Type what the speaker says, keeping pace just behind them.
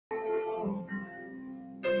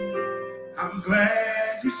I'm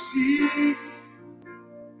glad you see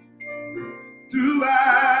through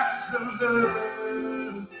eyes of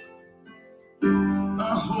love a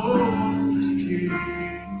hopeless king,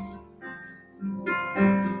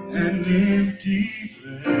 an empty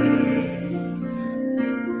place,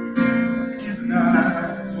 if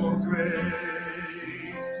not for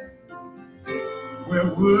grace, where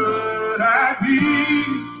would I be?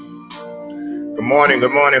 Good morning,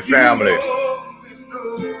 family.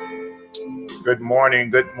 Good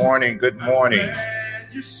morning.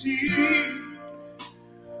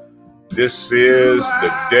 This is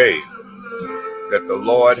the day that the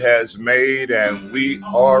Lord has made, and we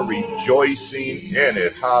are rejoicing in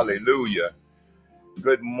it. Hallelujah.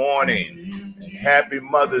 Good morning. Happy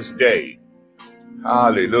Mother's Day.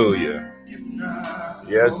 Hallelujah.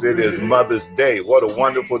 Yes, it is Mother's Day. What a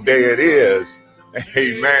wonderful day it is.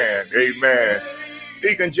 Amen. Amen.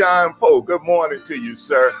 Deacon John Poe, good morning to you,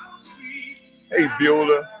 sir. Hey,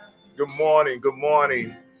 Beulah. Good morning. Good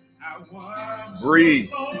morning. Bree.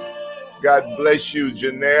 God bless you.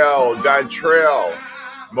 Janelle, Dontrell,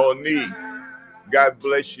 Monique. God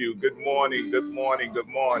bless you. Good morning. Good morning. Good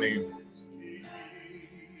morning.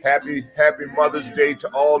 Happy Mother's Day to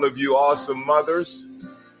all of you awesome mothers.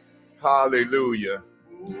 Hallelujah.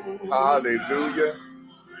 Hallelujah.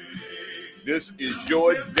 This is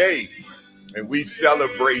your day, and we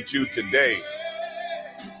celebrate you today.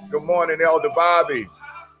 Good morning, Elder Bobby.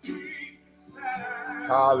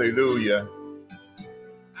 Hallelujah.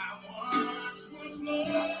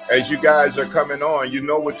 As you guys are coming on, you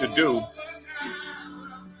know what to do.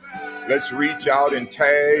 Let's reach out and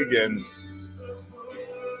tag and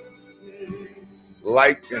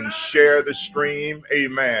like and share the stream.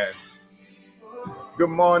 Amen. Good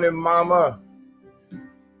morning, Mama.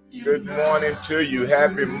 Good morning to you.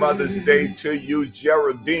 Happy Mother's Day to you,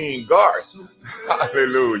 Geraldine Garth.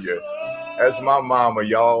 Hallelujah. That's my mama,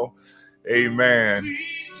 y'all. Amen.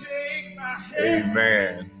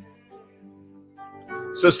 Amen.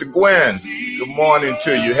 Sister Gwen, good morning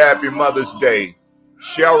to you. Happy Mother's Day.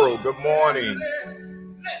 Cheryl, good morning.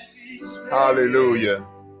 Hallelujah.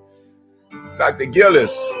 Dr.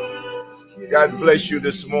 Gillis, God bless you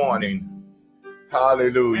this morning.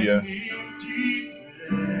 Hallelujah.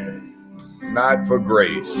 Not for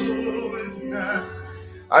grace.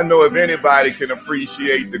 I know if anybody can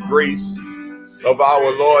appreciate the grace of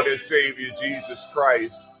our Lord and Savior Jesus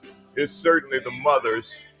Christ, it's certainly the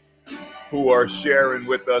mothers who are sharing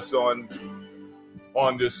with us on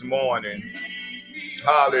this morning.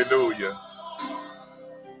 Hallelujah.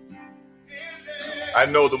 I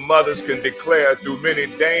know the mothers can declare through many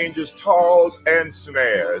dangers, toils, and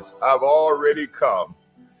snares, I've already come.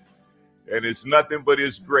 And it's nothing but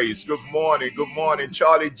his grace. Good morning. Good morning,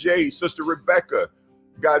 Charlie J. Sister Rebecca,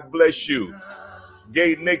 God bless you.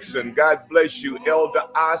 Gay Nixon, God bless you. Elder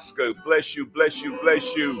Oscar, bless you, bless you,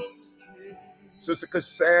 bless you. Sister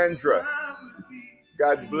Cassandra,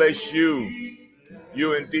 God bless you.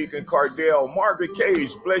 You and Deacon Cardell. Margaret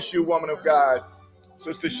Cage, bless you, woman of God.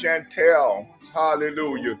 Sister Chantel,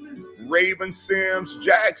 hallelujah. Raven Sims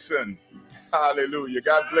Jackson, hallelujah.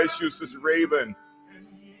 God bless you, Sister Raven.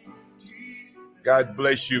 God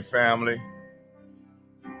bless you, family.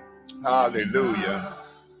 Hallelujah.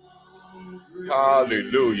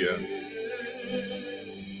 Hallelujah.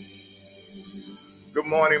 Good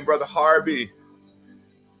morning, Brother Harvey.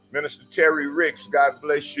 Minister Terry Ricks, God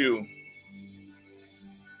bless you.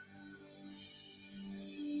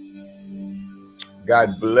 God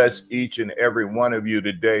bless each and every one of you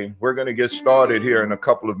today. We're going to get started here in a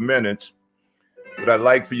couple of minutes, but I'd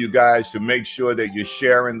like for you guys to make sure that you're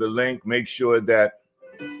sharing the link. Make sure that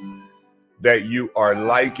you are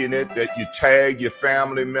liking it, that you tag your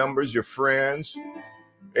family members, your friends.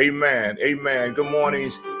 Amen. Amen. Good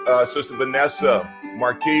morning, Sister Vanessa,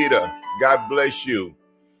 Marquita. God bless you.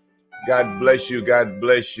 God bless you. God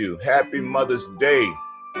bless you. Happy Mother's Day.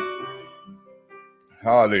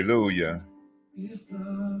 Hallelujah.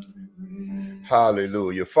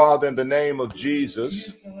 Hallelujah. Father, in the name of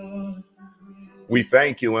Jesus, we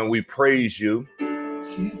thank you and we praise you.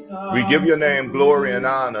 We give your name glory and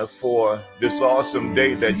honor for this awesome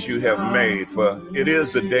day that you have made. For it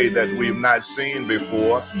is a day that we've not seen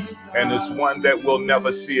before, and it's one that we'll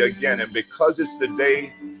never see again. And because it's the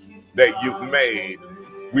day that you've made,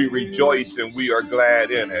 we rejoice and we are glad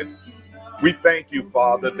in it. We thank you,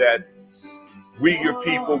 Father, that we, your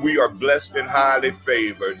people, we are blessed and highly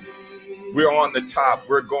favored. We're on the top.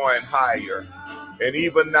 We're going higher. And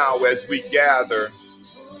even now, as we gather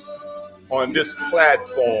on this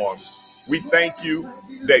platform, we thank you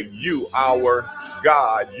that you, our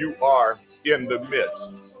God, you are in the midst.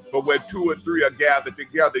 But where two or three are gathered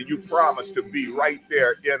together, you promise to be right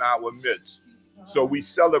there in our midst. So we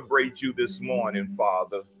celebrate you this morning,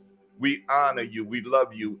 Father. We honor you, we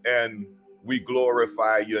love you, and we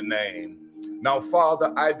glorify your name. Now,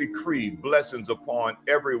 Father, I decree blessings upon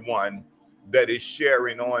everyone that is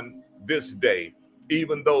sharing on this day,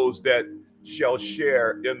 even those that shall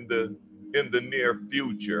share in the near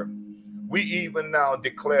future. We even now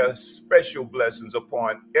declare special blessings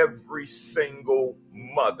upon every single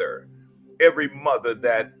mother, every mother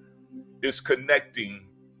that is connecting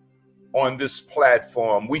on this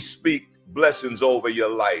platform. We speak blessings over your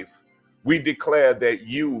life. We declare that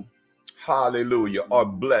you, hallelujah, are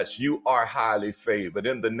blessed. You are highly favored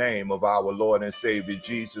in the name of our Lord and Savior,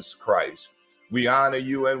 Jesus Christ. We honor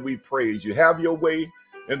you and we praise you. Have your way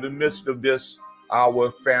in the midst of this,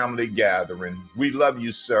 our family gathering. We love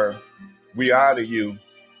you, sir. We honor you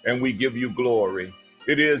and we give you glory.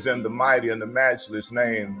 It is in the mighty and the matchless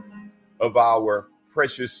name of our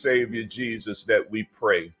precious Savior Jesus that we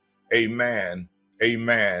pray. Amen,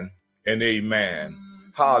 amen, and amen.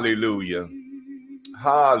 Hallelujah.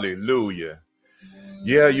 Hallelujah.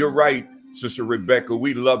 Yeah, you're right, Sister Rebecca.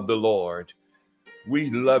 We love the Lord. We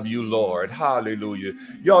love you, Lord. Hallelujah.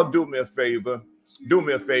 Y'all do me a favor. Do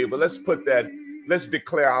me a favor. Let's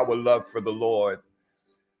declare our love for the Lord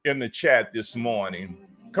in the chat this morning.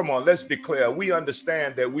 Come on, let's declare. We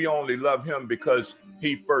understand that we only love him because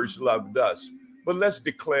he first loved us. But let's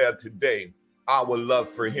declare today our love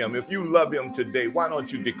for him. If you love him today, why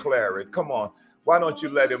don't you declare it? Come on. Why don't you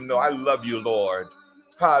let him know, I love you, Lord.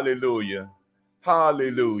 Hallelujah.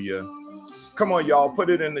 Hallelujah. Come on, y'all, put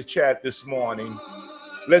it in the chat this morning.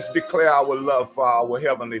 Let's declare our love for our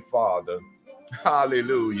Heavenly Father.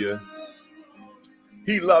 Hallelujah.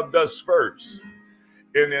 He loved us first.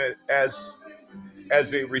 And as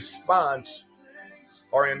a response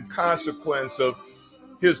or in consequence of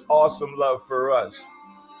his awesome love for us,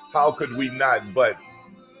 how could we not but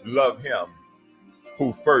love him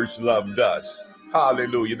who first loved us?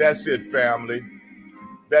 Hallelujah. That's it, family.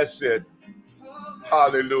 That's it.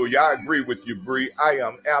 Hallelujah. I agree with you, Bree. I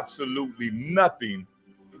am absolutely nothing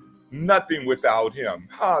without him.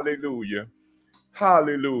 Hallelujah.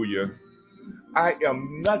 Hallelujah. I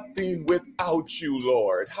am nothing without you,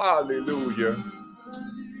 Lord. Hallelujah.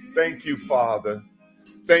 Thank you, Father.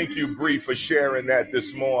 Thank you, Bree, for sharing that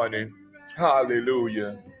this morning.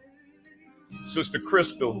 Hallelujah. Sister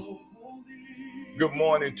Crystal, good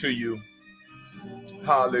morning to you.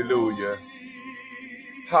 Hallelujah.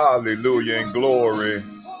 Hallelujah and glory.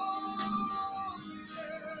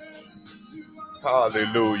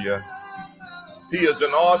 Hallelujah. He is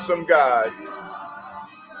an awesome God.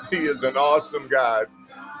 He is an awesome God.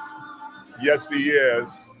 Yes, he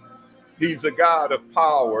is. He's a God of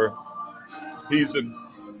power. He's a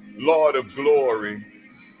Lord of glory.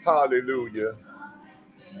 Hallelujah.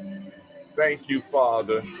 Thank you,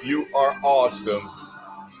 Father. You are awesome.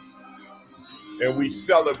 And we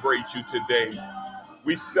celebrate you today.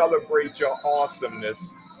 We celebrate your awesomeness.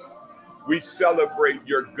 We celebrate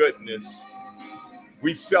your goodness.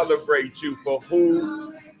 We celebrate you for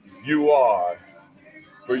who you are.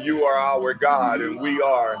 For you are our God and we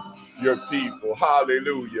are your people.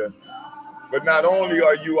 Hallelujah. But not only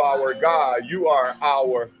are you our God, you are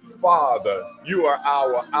our Father. You are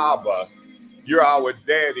our Abba. You're our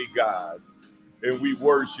Daddy God. And we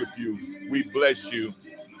worship you. We bless you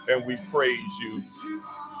and we praise you.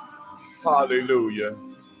 Hallelujah.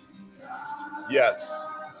 Yes.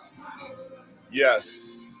 Yes.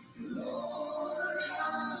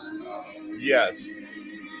 Yes.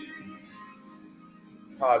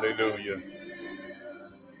 Hallelujah.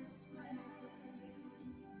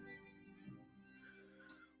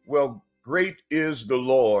 Well, great is the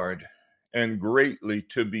Lord and greatly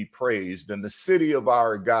to be praised in the city of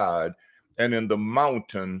our God and in the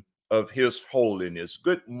mountain of his holiness.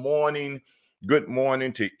 Good morning. Good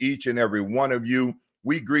morning to each and every one of you.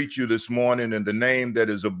 We greet you this morning in the name that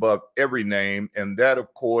is above every name. And that,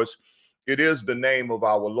 of course, it is the name of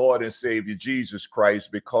our Lord and Savior, Jesus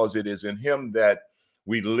Christ, because it is in him that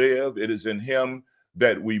we live. It is in him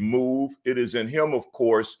that we move. It is in him, of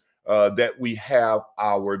course, that we have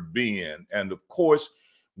our being. And of course,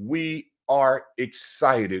 we are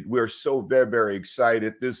excited. We're so very, very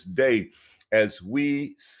excited this day as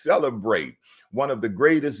we celebrate one of the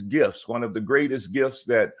greatest gifts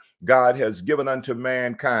that God has given unto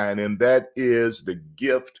mankind, and that is the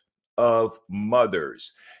gift of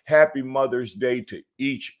mothers. Happy Mother's Day to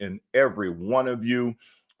each and every one of you.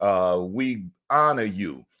 We honor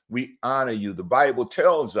you. We honor you. The Bible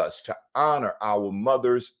tells us to honor our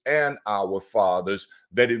mothers and our fathers,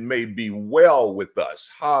 that it may be well with us.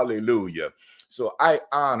 Hallelujah. So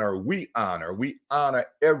we honor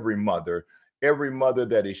every mother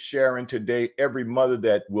that is sharing today, every mother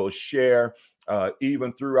that will share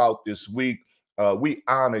even throughout this week. We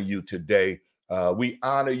honor you today. We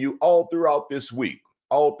honor you all throughout this week.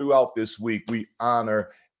 All throughout this week, we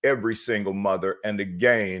honor every single mother. And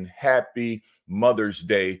again, happy Mother's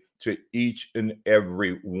Day to each and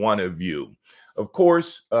every one of you. Of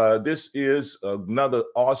course, this is another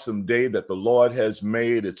awesome day that the Lord has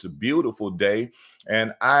made. It's a beautiful day.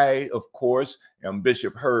 And I, of course, am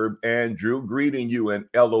Bishop Herb Andrew, greeting you in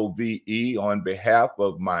LOVE on behalf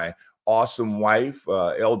of my awesome wife,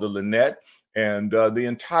 Elder Lynette, and the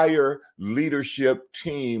entire leadership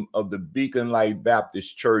team of the Beacon Light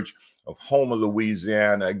Baptist Church of Houma,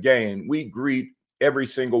 Louisiana. Again, we greet every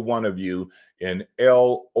single one of you in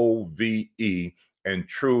LOVE, and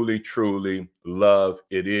truly, truly love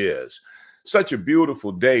it is. Such a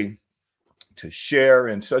beautiful day to share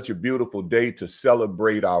and such a beautiful day to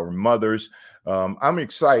celebrate our mothers. I'm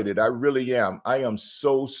excited. I really am. I am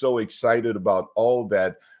so excited about all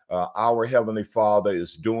that our Heavenly Father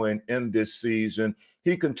is doing in this season.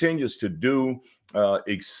 He continues to do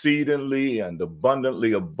exceedingly and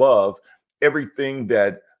abundantly above everything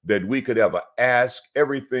that we could ever ask,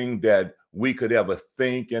 everything that we could ever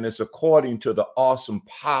think. And it's according to the awesome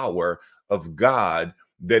power of God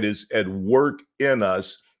that is at work in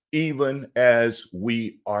us, even as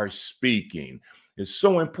we are speaking. It's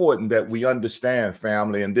so important that we understand,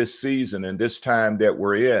 family, in this season and this time that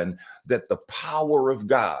we're in, that the power of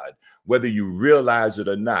God, whether you realize it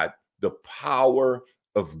or not, the power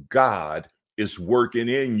of God is working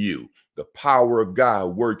in you. The power of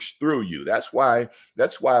God works through you. That's why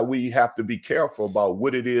we have to be careful about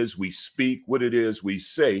what it is we speak, what it is we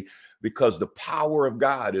say, because the power of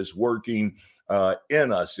God is working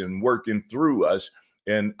in us and working through us.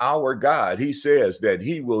 And our God, he says that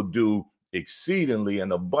he will do exceedingly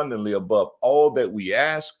and abundantly above all that we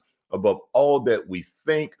ask, above all that we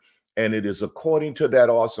think. And it is according to that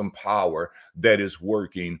awesome power that is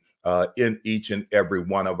working in each and every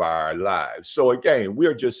one of our lives. So again,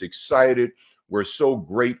 we're just excited. We're so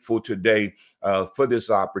grateful today for this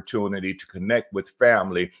opportunity to connect with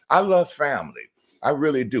family. I love family. I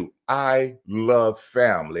really do. I love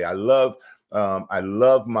family. I love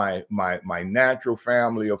my natural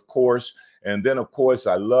family, of course. And then, of course,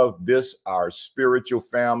 I love our spiritual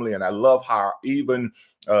family. And I love how even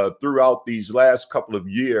throughout these last couple of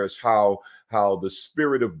years, how the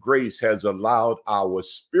Spirit of grace has allowed our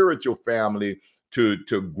spiritual family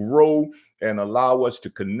to grow and allow us to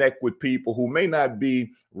connect with people who may not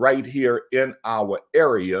be right here in our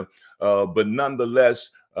area, but nonetheless,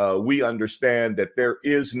 we understand that there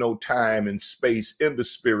is no time and space in the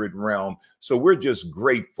spirit realm. So we're just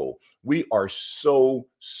grateful. We are so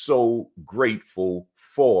grateful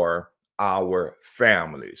for our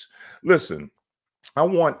families. Listen, I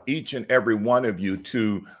want each and every one of you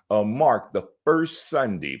to mark the first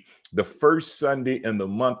Sunday in the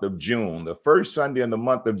month of June. The first Sunday in the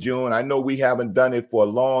month of June. I know we haven't done it for a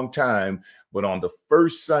long time, but on the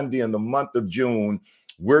first Sunday in the month of June,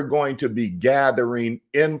 we're going to be gathering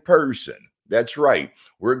in person. That's right.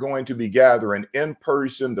 We're going to be gathering in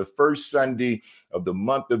person the first Sunday of the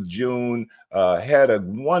month of June. Had a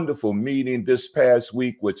wonderful meeting this past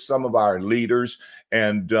week with some of our leaders,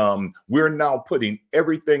 and we're now putting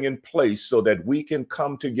everything in place so that we can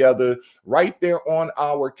come together right there on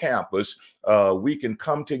our campus. We can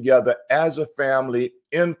come together as a family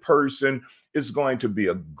in person. It's going to be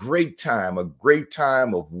a great time of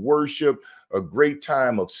worship, a great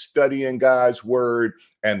time of studying God's word,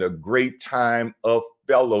 and a great time of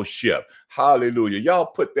fellowship. Hallelujah. Y'all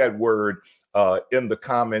put that word in the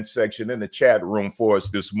comment section, in the chat room for us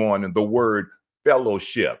this morning, the word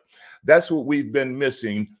fellowship. That's what we've been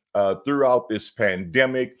missing throughout this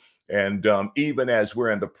pandemic. And even as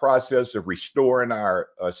we're in the process of restoring our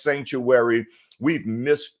sanctuary, we've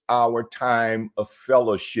missed our time of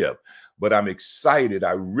fellowship. But I'm excited.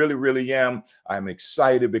 I really am. I'm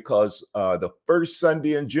excited because the first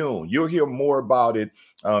Sunday in June, you'll hear more about it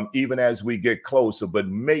even as we get closer. But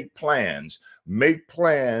make plans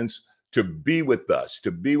to be with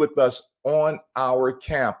us on our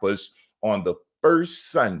campus on the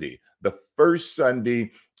first Sunday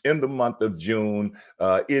in the month of June.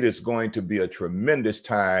 It is going to be a tremendous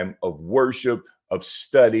time of worship, of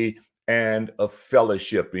study, and of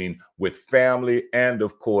fellowshipping with family, and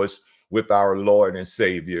of course, with our Lord and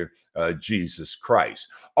Savior, Jesus Christ.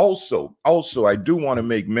 Also, I do want to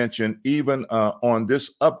make mention, even on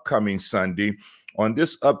this upcoming Sunday, I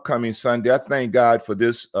thank God for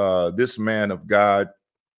this man of God,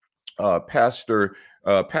 Pastor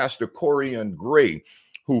Corey and Gray,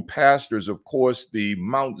 who pastors, of course, the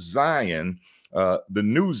Mount Zion, the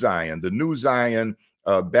New Zion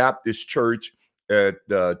Baptist Church at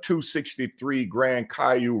 263 Grand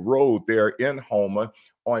Caillou Road there in Houma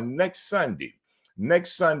on next Sunday.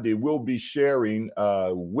 Next Sunday, we'll be sharing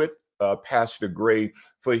with Pastor Gray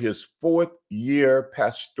for his 4th year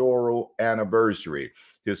pastoral anniversary.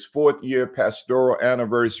 His 4th year pastoral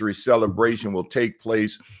anniversary celebration will take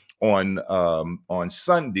place on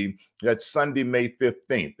Sunday. That's Sunday, May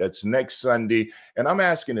 15th. That's next Sunday. And I'm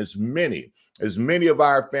asking as many of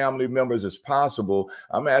our family members as possible,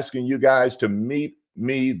 I'm asking you guys to meet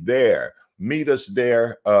me there. Meet us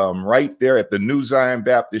there, right there at the New Zion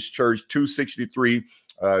Baptist Church, 263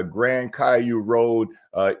 Grand Caillou Road.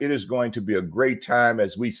 It is going to be a great time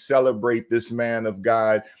as we celebrate this man of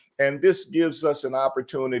God. And this gives us an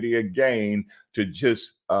opportunity again to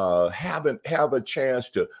just have a chance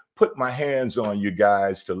to put my hands on you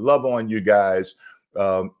guys, to love on you guys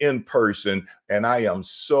in person. And I am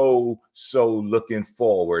so looking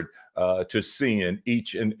forward to seeing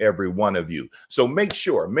each and every one of you. So make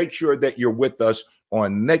sure that you're with us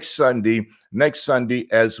on next Sunday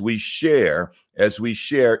as we share in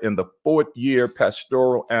the 4th year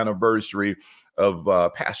pastoral anniversary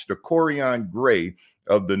of Pastor Corian Gray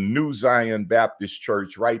of the New Zion Baptist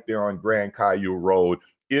Church right there on Grand Caillou Road.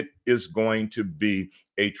 It is going to be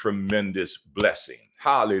a tremendous blessing.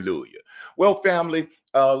 Hallelujah. Well, family,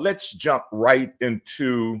 let's jump right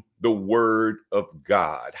into the Word of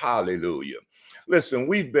God. Hallelujah. Listen,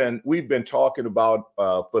 we've been talking about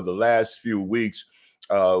for the last few weeks.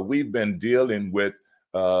 We've been dealing with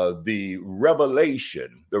the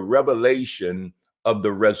revelation of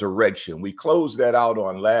the resurrection. We closed that out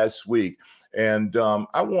on last week, and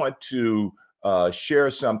I want to share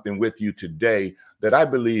something with you today that I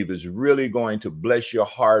believe is really going to bless your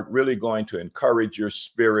heart, really going to encourage your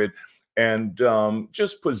spirit, and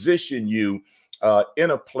just position you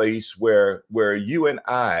in a place where you and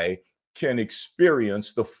I can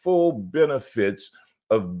experience the full benefits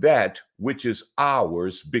of that which is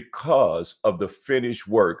ours because of the finished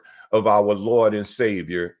work of our Lord and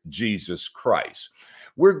Savior, Jesus Christ.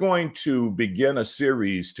 We're going to begin a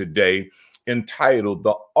series today entitled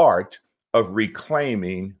The Art of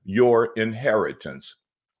Reclaiming Your Inheritance.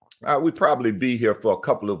 We'd probably be here for a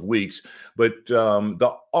couple of weeks, but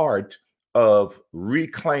the art of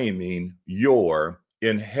reclaiming your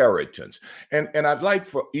inheritance. And I'd like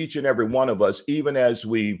for each and every one of us, even as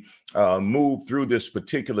we move through this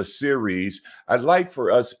particular series, I'd like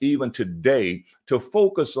for us even today to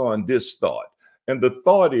focus on this thought. And the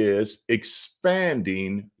thought is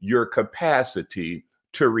expanding your capacity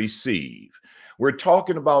to receive. We're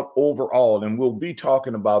talking about overall, and we'll be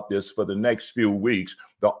talking about this for the next few weeks,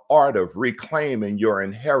 the art of reclaiming your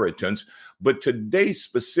inheritance. But today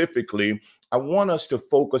specifically, I want us to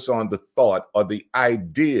focus on the thought or the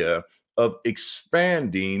idea of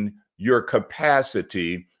expanding your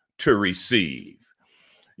capacity to receive.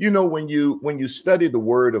 You know, when you study the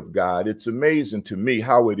Word of God, it's amazing to me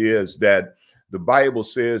how it is that the Bible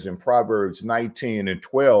says in Proverbs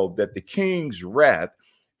 19:12 that the king's wrath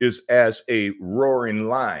is as a roaring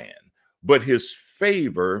lion, but his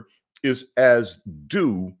favor is as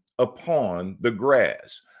dew upon the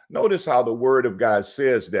grass. Notice how the Word of God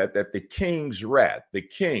says that the king's wrath, the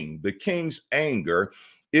king's anger,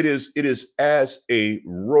 it is as a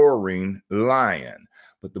roaring lion.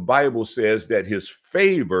 But the Bible says that his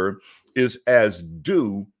favor is as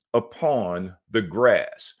dew upon the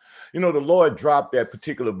grass. You know, the Lord dropped that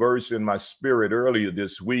particular verse in my spirit earlier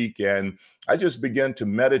this week, and I just began to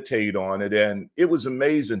meditate on it. And it was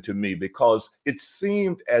amazing to me because it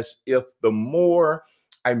seemed as if the more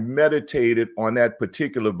I meditated on that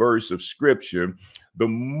particular verse of scripture, the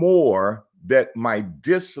more that my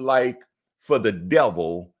dislike for the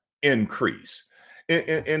devil increased.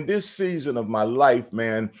 In this season of my life,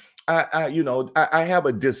 man, I have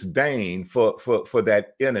a disdain for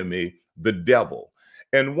that enemy, the devil.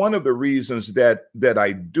 And one of the reasons that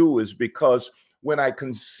I do is because when I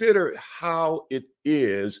consider how it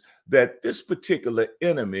is that this particular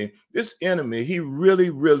enemy, he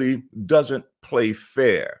really doesn't play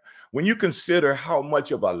fair. When you consider how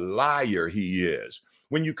much of a liar he is,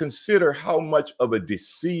 when you consider how much of a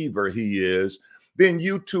deceiver he is, then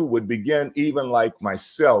you too would begin, even like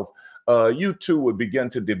myself, you too would begin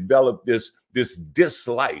to develop this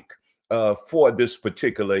dislike for this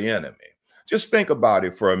particular enemy. Just think about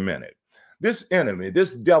it for a minute. This enemy,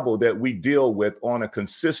 this devil that we deal with on a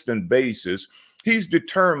consistent basis, he's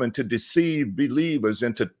determined to deceive believers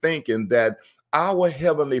into thinking that our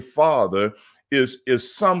Heavenly Father is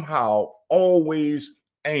somehow always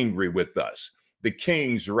angry with us, the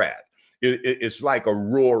king's wrath. It's like a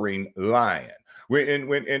roaring lion.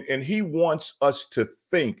 And he wants us to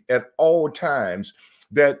think at all times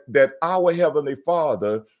that our Heavenly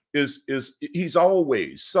Father is he's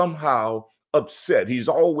always somehow upset. He's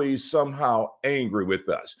always somehow angry with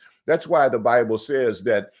us. That's why the Bible says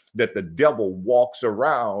that the devil walks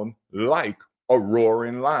around like a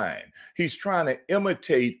roaring lion. He's trying to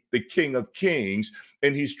imitate the King of Kings,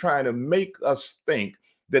 and he's trying to make us think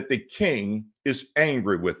that the king is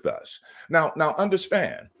angry with us. Now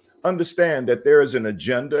understand that there is an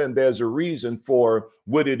agenda and there's a reason for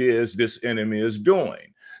what it is this enemy is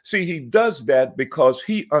doing. See, he does that because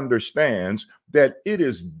he understands that it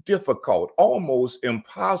is difficult, almost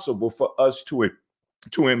impossible for us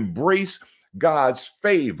to embrace God's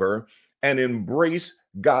favor and embrace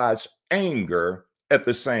God's anger at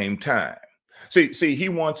the same time. See, he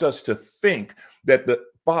wants us to think that the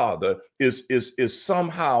Father is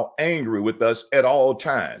somehow angry with us at all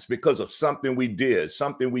times because of something we did,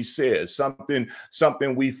 something we said,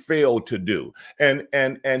 something we failed to do.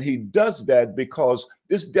 And he does that because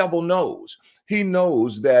this devil knows. He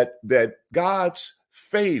knows that God's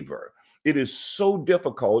favor, it is so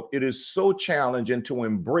difficult, it is so challenging to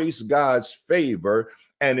embrace God's favor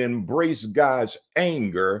and embrace God's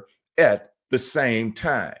anger at the same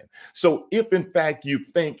time. So if in fact you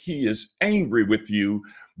think he is angry with you,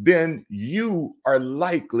 then you are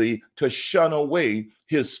likely to shun away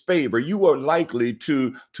his favor. You are likely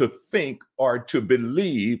to think or to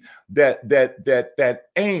believe that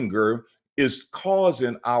anger is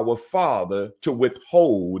causing our Father to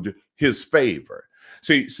withhold his favor.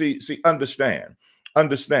 See, understand.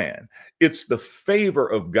 It's the favor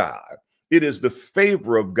of God. It is the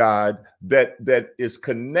favor of God that is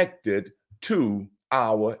connected to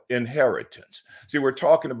our inheritance. See, we're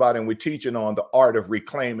talking about and we're teaching on the art of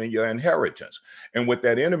reclaiming your inheritance. And what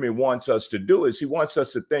that enemy wants us to do is he wants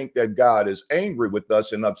us to think that God is angry with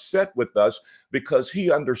us and upset with us because he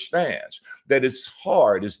understands that it's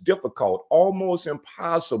hard, it's difficult, almost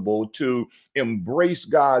impossible to embrace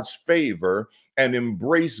God's favor and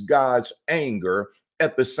embrace God's anger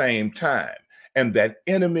at the same time. And that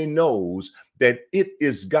enemy knows that it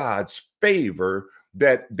is God's favor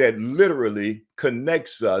that literally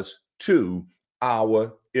connects us to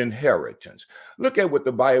our inheritance. Look at what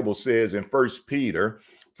the Bible says in First Peter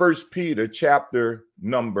chapter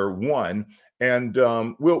number 1, and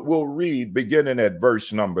we'll read beginning at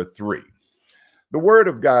verse number 3. The word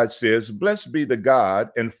of God says, "Blessed be the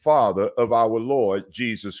God and Father of our Lord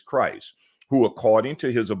Jesus Christ, who according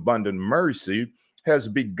to his abundant mercy has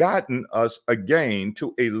begotten us again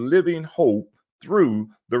to a living hope through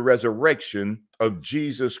the resurrection of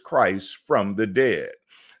Jesus Christ from the dead,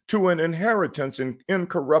 to an inheritance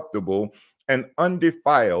incorruptible and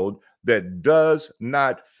undefiled that does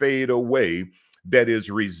not fade away, that is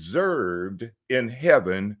reserved in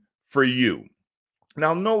heaven for you."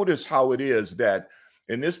 Now notice how it is that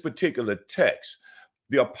in this particular text,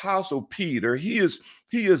 the Apostle Peter, he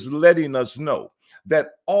is letting us know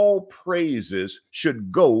that all praises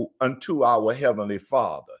should go unto our Heavenly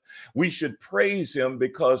Father. We should praise him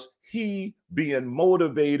because he, being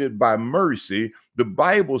motivated by mercy, the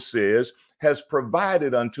Bible says, has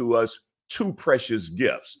provided unto us two precious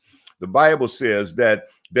gifts. The Bible says that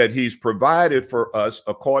he's provided for us,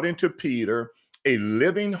 according to Peter, a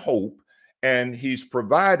living hope, and he's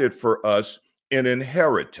provided for us an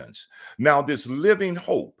inheritance. Now, this living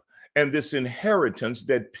hope and this inheritance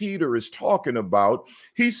that Peter is talking about,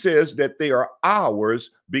 he says that they are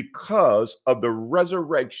ours because of the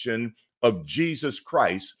resurrection of Jesus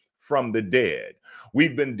Christ from the dead.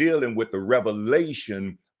 We've been dealing with the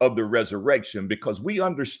revelation of the resurrection because we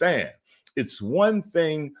understand it's one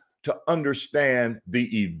thing to understand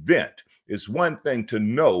the event. It's one thing to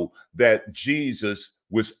know that Jesus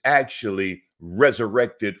was actually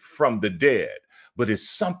resurrected from the dead. But it's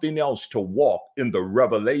something else to walk in the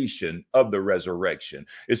revelation of the resurrection.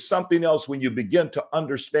 It's something else when you begin to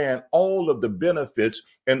understand all of the benefits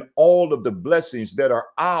and all of the blessings that are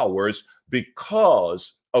ours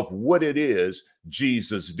because of what it is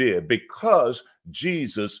Jesus did, because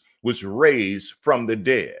Jesus was raised from the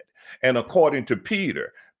dead. And according to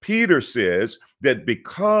Peter, Peter says that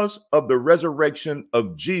because of the resurrection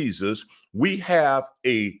of Jesus, we have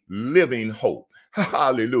a living hope.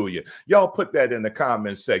 Hallelujah. Y'all put that in the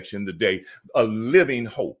comment section today. A living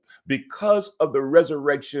hope. Because of the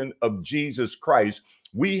resurrection of Jesus Christ,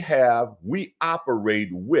 we operate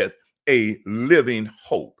with a living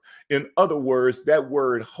hope. In other words, that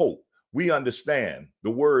word hope, we understand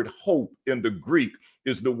the word hope in the Greek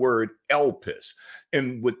is the word elpis.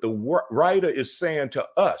 And what the writer is saying to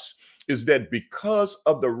us is that because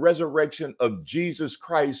of the resurrection of Jesus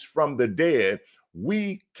Christ from the dead,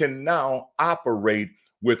 we can now operate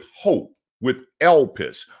with hope, with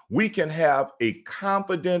elpis. We can have a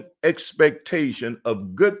confident expectation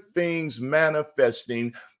of good things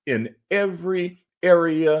manifesting in every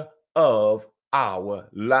area of our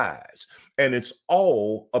lives. And it's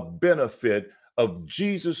all a benefit of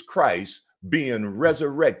Jesus Christ being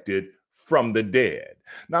resurrected from the dead.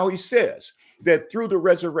 Now, he says that through the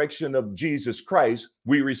resurrection of Jesus Christ,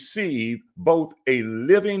 we receive both a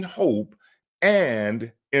living hope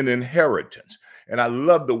and an inheritance. And I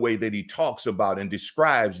love the way that he talks about and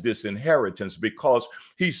describes this inheritance, because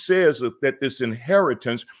he says that this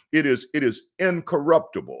inheritance, it is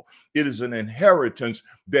incorruptible. It is an inheritance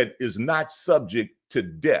that is not subject to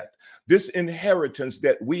death. This inheritance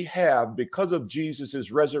that we have because of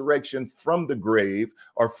Jesus's resurrection from the grave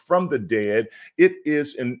or from the dead, it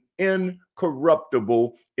is an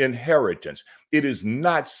incorruptible inheritance. It is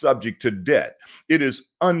not subject to death. It is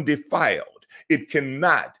undefiled. It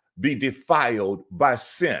cannot be defiled by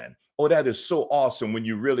sin. Oh, that is so awesome when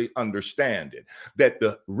you really understand it, that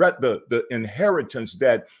the inheritance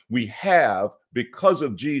that we have because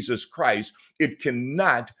of Jesus Christ, it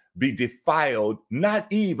cannot be defiled, not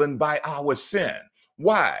even by our sin.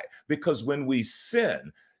 Why? Because when we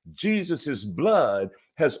sin, Jesus's blood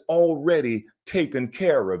has already taken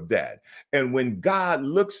care of that. And when God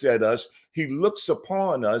looks at us, he looks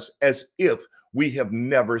upon us as if we have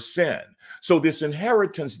never sinned. So this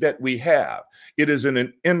inheritance that we have, it is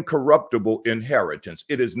an incorruptible inheritance.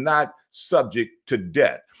 It is not subject to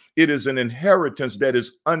death. It is an inheritance that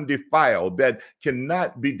is undefiled, that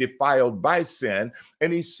cannot be defiled by sin.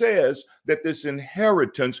 And he says that this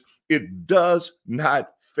inheritance, it does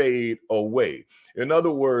not fade away. In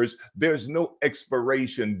other words, there's no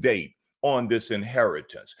expiration date on this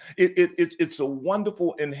inheritance. It's a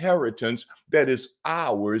wonderful inheritance that is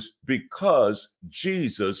ours because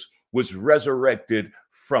Jesus was resurrected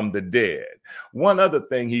from the dead. One other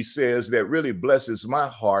thing he says that really blesses my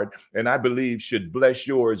heart, and I believe should bless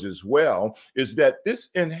yours as well, is that this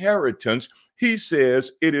inheritance, he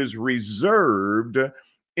says, it is reserved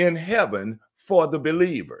in heaven for the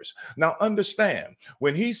believers. Now understand,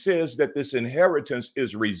 when he says that this inheritance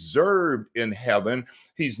is reserved in heaven,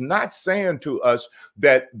 he's not saying to us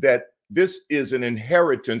that this is an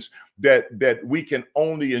inheritance that we can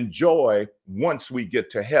only enjoy once we get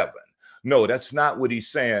to heaven. No, that's not what he's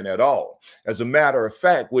saying at all. As a matter of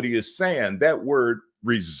fact, what he is saying, that word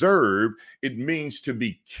reserved, it means to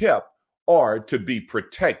be kept or to be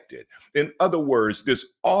protected. In other words, this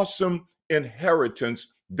awesome inheritance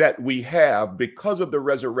that we have because of the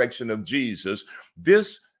resurrection of Jesus,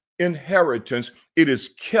 this inheritance, it is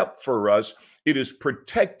kept for us, it is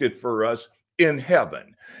protected for us in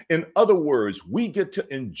heaven. In other words, we get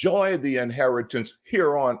to enjoy the inheritance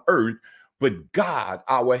here on earth, but God,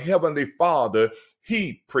 our Heavenly Father,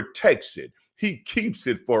 he protects it. He keeps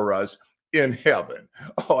it for us in heaven.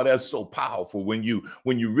 Oh, that's so powerful when you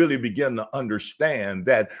really begin to understand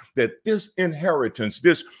that this inheritance,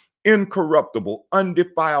 this incorruptible,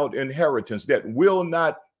 undefiled inheritance that will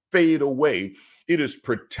not fade away, it is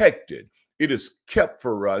protected. It is kept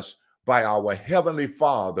for us by our Heavenly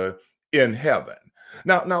Father in heaven.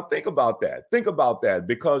 Now think about that. Think about that,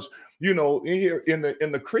 because here in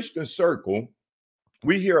the Christian circle,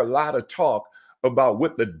 we hear a lot of talk about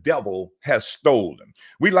what the devil has stolen.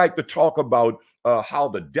 We like to talk about how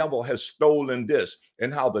the devil has stolen this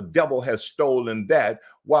and how the devil has stolen that,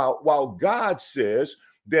 while God says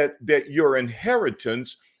that your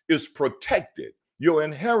inheritance is protected. Your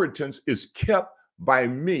inheritance is kept by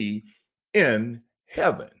me in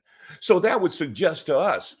heaven. So that would suggest to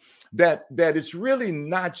us that it's really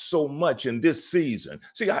not so much in this season.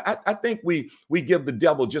 See, I think we give the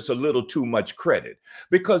devil just a little too much credit,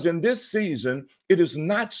 because in this season, it is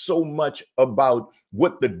not so much about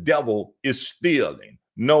what the devil is stealing.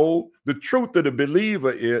 No, the truth of the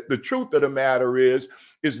believer is, the truth of the matter is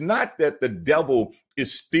not that the devil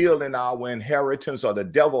is stealing our inheritance or the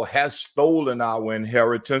devil has stolen our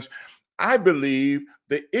inheritance. I believe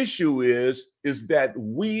the issue is that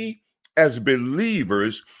we as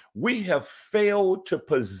believers, we have failed to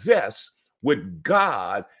possess what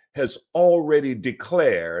God has already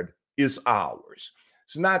declared is ours.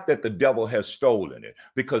 It's not that the devil has stolen it,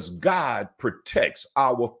 because God protects,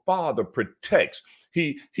 our Father protects.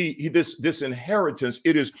 This inheritance,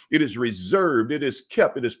 it is reserved, it is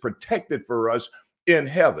kept, it is protected for us in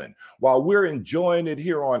heaven. While we're enjoying it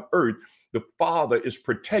here on earth, the Father is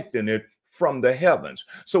protecting it from the heavens.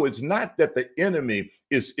 So it's not that the enemy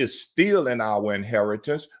is stealing our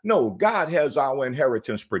inheritance. No, God has our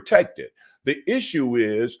inheritance protected. The issue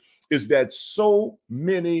is is that so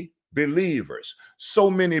many believers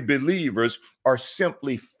are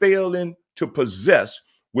simply failing to possess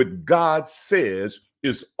what God says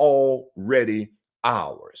is already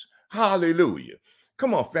ours. Hallelujah.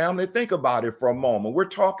 Come on, family, think about it for a moment. We're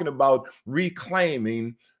talking about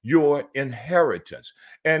reclaiming your inheritance.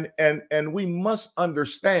 And we must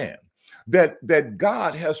understand that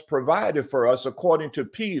God has provided for us, according to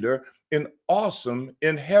Peter, an awesome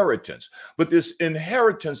inheritance. But this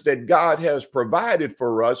inheritance that God has provided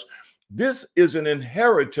for us, this is an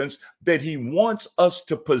inheritance that he wants us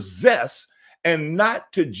to possess and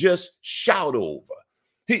not to just shout over.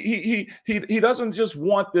 He doesn't just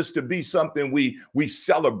want this to be something we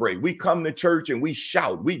celebrate. We come to church and we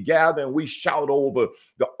shout. We gather and we shout over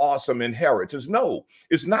the awesome inheritance. No,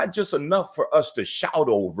 it's not just enough for us to shout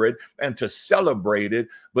over it and to celebrate it.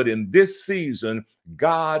 But in this season,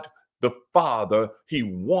 God the Father, he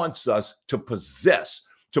wants us to possess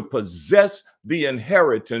the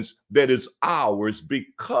inheritance that is ours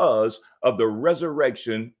because of the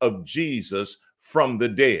resurrection of Jesus from the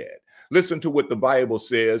dead. Listen to what the Bible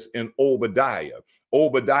says in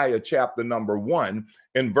Obadiah chapter number 1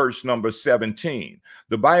 and verse number 17.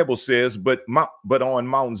 The Bible says, but on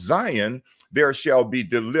Mount Zion there shall be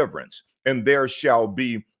deliverance, and there shall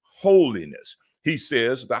be holiness. He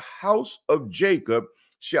says, the house of Jacob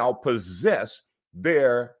shall possess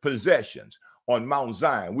their possessions. On Mount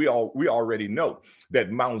Zion, we already know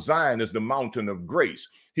that Mount Zion is the mountain of grace.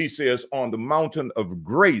 He says, on the mountain of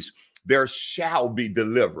grace there shall be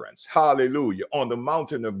deliverance. Hallelujah. On the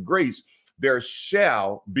mountain of grace, there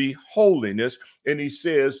shall be holiness. And he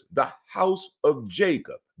says, the house of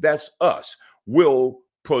Jacob, that's us, will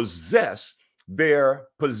possess their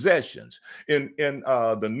possessions. In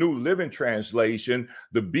the New Living Translation,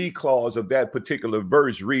 the B clause of that particular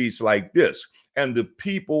verse reads like this: and the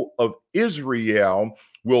people of Israel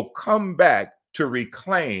will come back to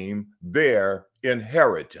reclaim their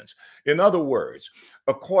inheritance. In other words,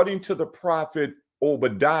 according to the prophet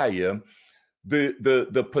Obadiah,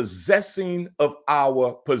 the possessing of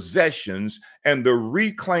our possessions and the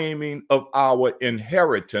reclaiming of our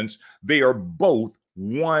inheritance, they are both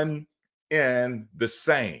one and the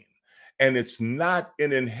same. And it's not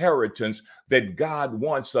an inheritance that God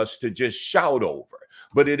wants us to just shout over,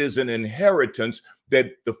 but it is an inheritance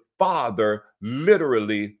that the Father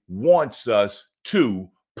literally wants us to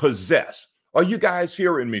possess. Are you guys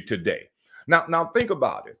hearing me today? Now think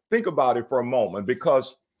about it. Think about it for a moment,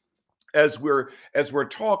 because as we're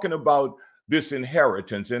talking about this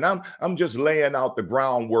inheritance, and I'm just laying out the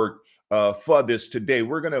groundwork for this today.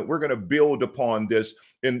 We're gonna build upon this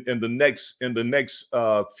in the next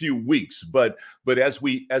few weeks. But as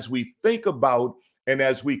we think about and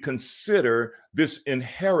as we consider this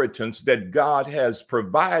inheritance that God has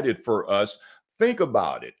provided for us, think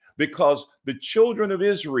about it, because the children of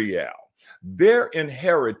Israel, their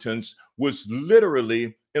inheritance was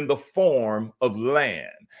literally in the form of land,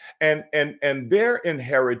 and their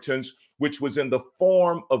inheritance, which was in the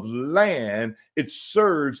form of land, it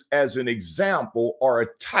serves as an example or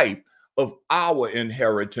a type of our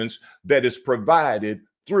inheritance that is provided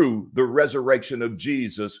through the resurrection of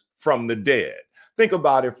Jesus from the dead. Think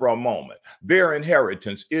about it for a moment. Their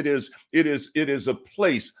inheritance, it is a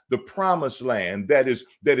place, the promised land that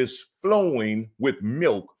is flowing with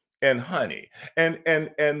milk and honey.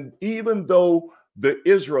 And even though the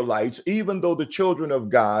Israelites, even though the children of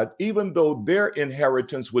God, even though their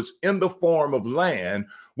inheritance was in the form of land,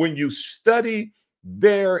 when you study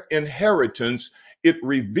their inheritance, it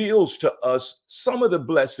reveals to us some of the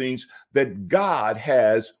blessings that God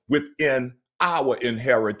has within our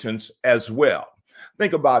inheritance as well.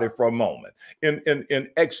 Think about it for a moment. In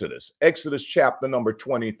Exodus chapter number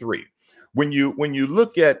 23, when you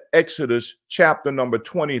look at Exodus chapter number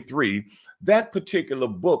 23, that particular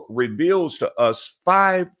book reveals to us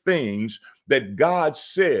 5 things that God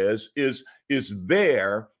says is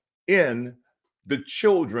there in the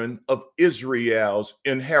children of Israel's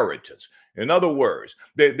inheritance. In other words,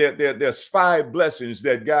 there's 5 blessings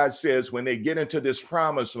that God says when they get into this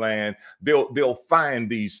promised land, they'll find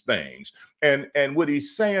these things. And what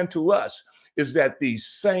he's saying to us is that these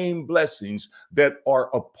same blessings that are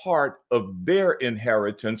a part of their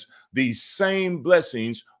inheritance, these same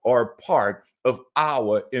blessings are part of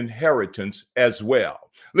our inheritance as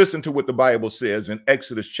well. Listen to what the Bible says in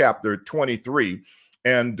Exodus chapter 23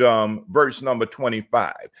 and verse number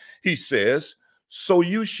 25. He says, so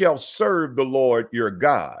you shall serve the Lord your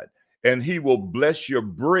God, and he will bless your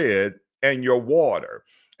bread and your water,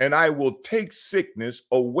 and I will take sickness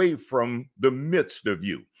away from the midst of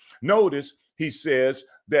you. Notice he says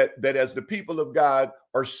that as the people of God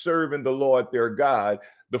are serving the Lord their God,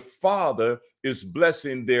 the Father is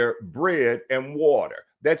blessing their bread and water.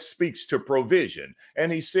 That speaks to provision.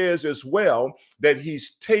 And he says as well that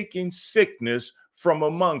he's taking sickness from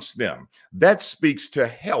amongst them. That speaks to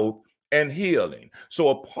health and healing. So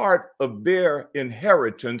a part of their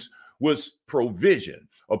inheritance was provision.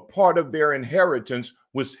 A part of their inheritance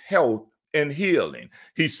was health and healing.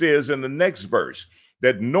 He says in the next verse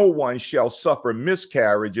that no one shall suffer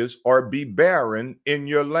miscarriages or be barren in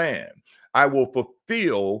your land. I will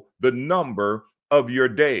fulfill the number of your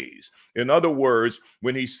days. In other words,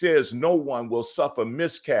 when he says no one will suffer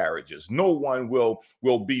miscarriages, no one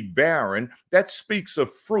will be barren, that speaks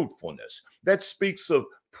of fruitfulness. That speaks of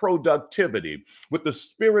productivity. What the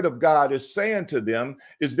Spirit of God is saying to them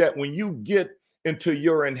is that when you get into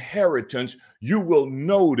your inheritance, you will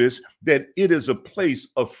notice that it is a place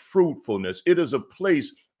of fruitfulness. It is a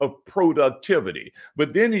place of productivity.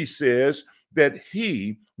 But then he says that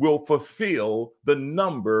he will fulfill the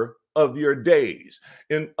number of your days.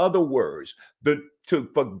 In other words,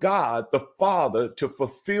 for God, the Father, to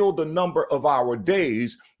fulfill the number of our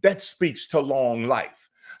days, that speaks to long life.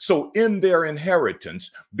 So in their inheritance,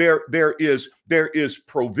 there is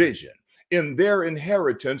provision. In their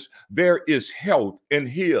inheritance, there is health and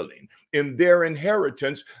healing. In their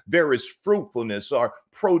inheritance, there is fruitfulness or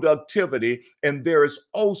productivity, and there is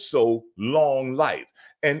also long life.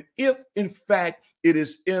 And if, in fact, it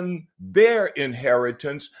is in their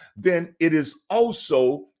inheritance, then it is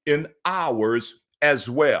also in ours as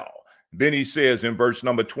well. Then he says in verse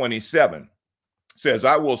number 27, says,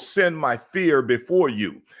 I will send my fear before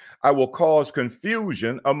you. I will cause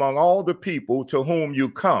confusion among all the people to whom you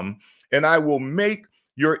come, and I will make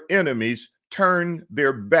your enemies turn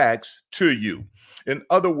their backs to you. In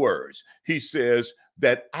other words, he says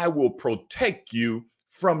that I will protect you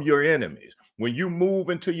from your enemies. When you move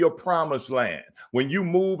into your promised land, when you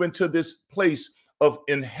move into this place of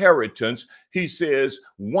inheritance, he says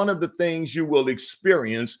one of the things you will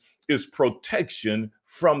experience is protection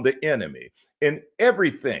from the enemy. In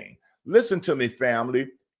everything, listen to me, family,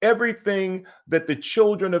 everything that the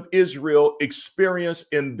children of Israel experienced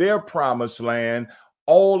in their promised land,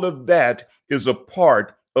 all of that is a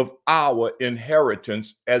part of our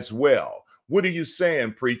inheritance as well. What are you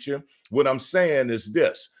saying, preacher? What I'm saying is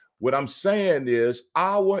this. What I'm saying is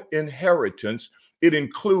our inheritance, it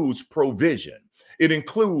includes provision. It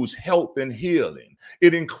includes health and healing.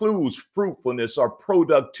 It includes fruitfulness or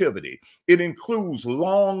productivity. It includes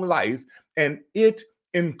long life, and it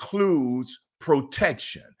includes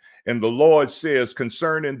protection. And the Lord says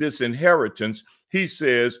concerning this inheritance, he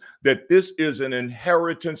says that this is an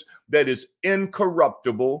inheritance that is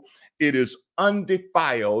incorruptible, it is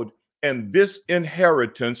undefiled, and this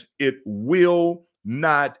inheritance, it will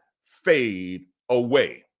not fade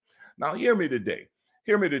away. Now, hear me today.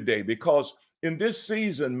 Hear me today, because in this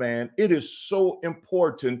season, man, it is so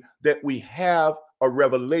important that we have a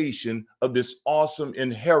revelation of this awesome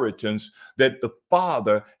inheritance that the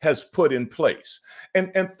Father has put in place.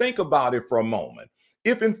 And think about it for a moment.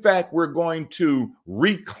 If in fact we're going to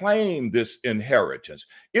reclaim this inheritance,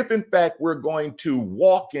 if in fact we're going to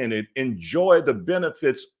walk in it, enjoy the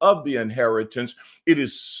benefits of the inheritance, it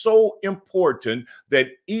is so important that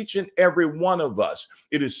each and every one of us,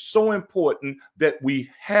 it is so important that we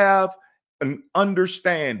have an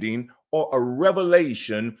understanding or a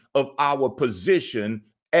revelation of our position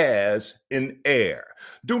as an heir.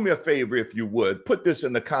 Do me a favor, if you would, put this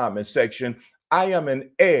in the comment section. I am an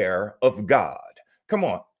heir of God. Come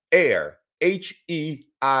on, heir,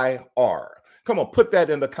 H-E-I-R. Come on, put that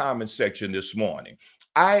in the comment section this morning.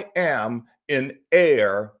 I am an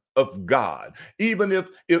heir of God. Even if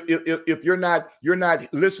you're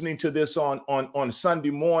not listening to this on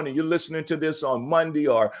Sunday morning, you're listening to this on Monday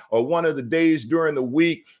or one of the days during the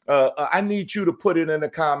week, I need you to put it in the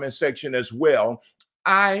comment section as well.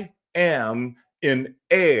 I am an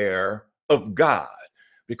heir of God.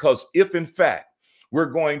 Because if in fact we're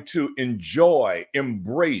going to enjoy,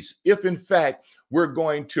 embrace, if in fact we're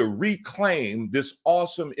going to reclaim this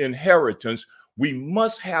awesome inheritance, we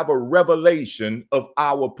must have a revelation of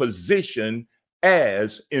our position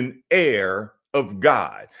as an heir of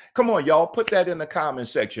God. Come on, y'all, put that in the comment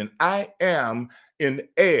section. I am an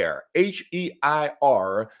heir,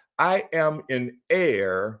 H-E-I-R. I am an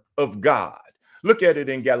heir of God. Look at it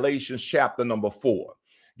in Galatians chapter number 4.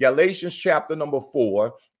 Galatians chapter number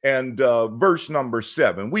 4 and verse number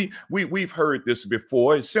 7. We've heard this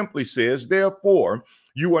before. It simply says, therefore,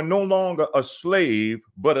 you are no longer a slave,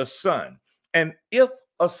 but a son. And if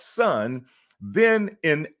a son, then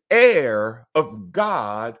an heir of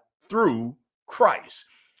God through Christ.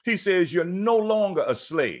 He says, you're no longer a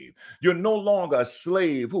slave. You're no longer a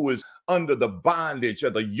slave who is under the bondage or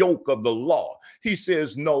the yoke of the law. He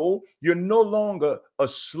says, no, you're no longer a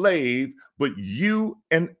slave, but you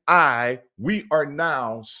and I, we are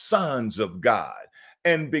now sons of God.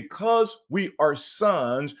 And because we are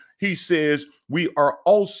sons, he says, we are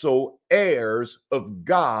also heirs of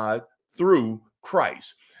God through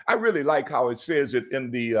Christ. I really like how it says it in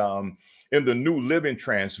the New Living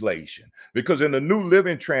Translation, because in the New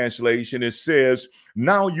Living Translation, it says,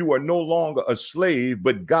 now you are no longer a slave,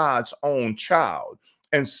 but God's own child.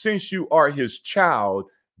 And since you are his child,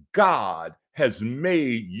 God has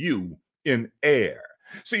made you an heir.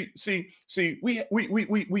 See,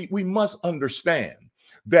 we must understand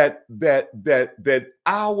that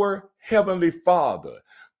our Heavenly Father,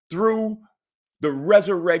 through the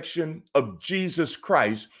resurrection of Jesus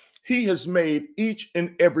Christ, he has made each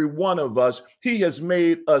and every one of us, he has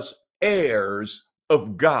made us heirs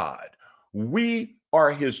of God. We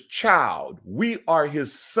are his child. We are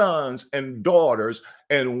his sons and daughters,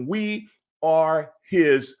 and we are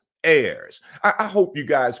his heirs. I hope you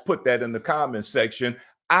guys put that in the comment section.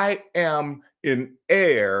 I am an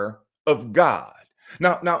heir of God.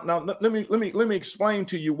 Now, let me explain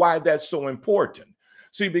to you why that's so important.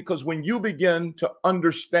 See, because when you begin to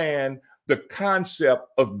understand the concept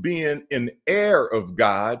of being an heir of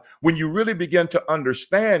God, when you really begin to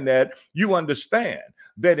understand that, you understand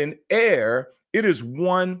that an heir, it is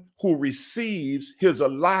one who receives his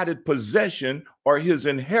allotted possession or his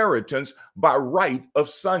inheritance by right of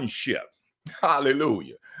sonship.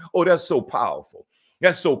 Hallelujah. Oh, that's so powerful.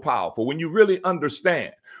 That's so powerful. When you really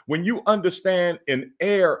understand, when you understand an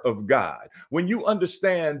heir of God, when you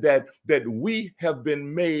understand that we have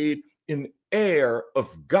been made an heir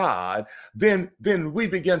of God, then we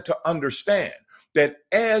begin to understand that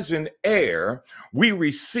as an heir, we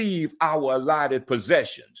receive our allotted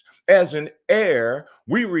possessions. As an heir,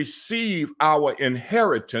 we receive our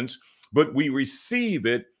inheritance, but we receive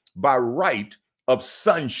it by right of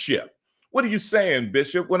sonship. What are you saying,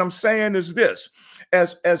 Bishop? What I'm saying is this: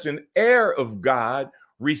 as an heir of God,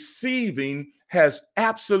 receiving has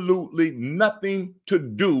absolutely nothing to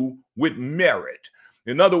do with merit.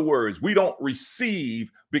 In other words, we don't receive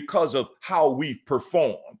because of how we've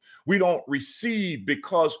performed. We don't receive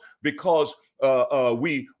because we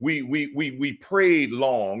prayed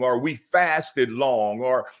long, or we fasted long,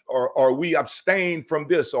 or we abstained from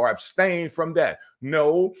this or abstained from that.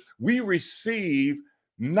 No, we receive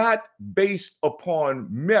not based upon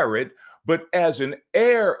merit, but as an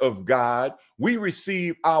heir of God, we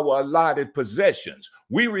receive our allotted possessions.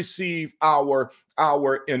 We receive our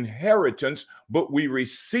inheritance, but we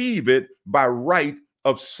receive it by right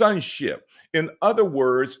of sonship. In other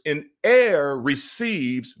words, an heir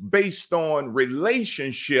receives based on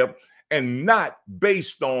relationship and not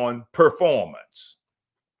based on performance.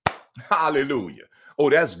 Hallelujah.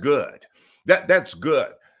 Oh, that's good. That's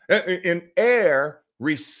good. An heir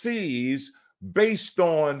receives based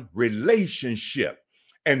on relationship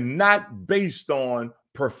and not based on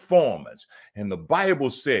performance. And the Bible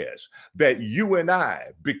says that you and I,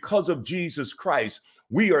 because of Jesus Christ,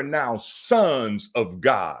 we are now sons of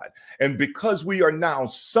God. And because we are now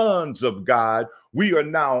sons of God, we are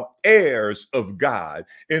now heirs of God.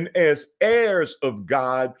 And as heirs of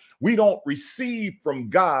God, we don't receive from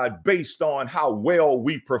God based on how well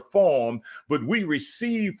we perform, but we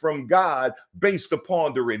receive from God based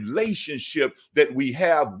upon the relationship that we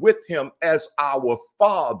have with him as our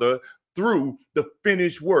Father through the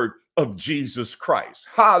finished work of Jesus Christ.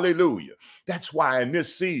 Hallelujah. That's why in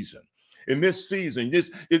this season,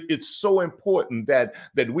 it's so important that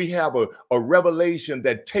we have a revelation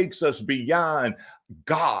that takes us beyond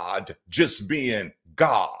God just being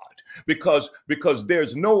God, because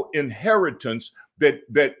there's no inheritance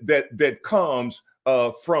that comes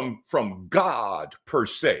from God per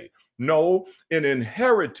se. No, an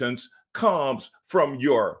inheritance comes from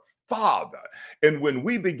your Father. And when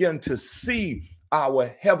we begin to see our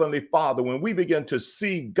Heavenly Father, when we begin to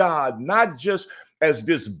see God not just as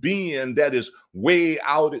this being that is way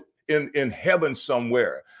out in heaven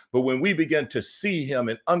somewhere, but when we begin to see him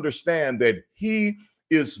and understand that he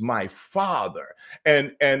is my Father,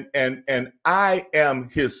 and I am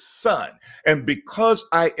his son, and because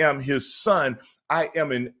I am his son, I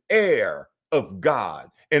am an heir of God.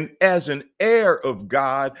 And as an heir of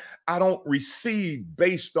God, I don't receive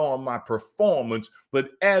based on my performance,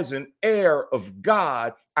 but as an heir of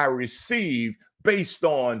God, I receive based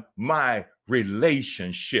on my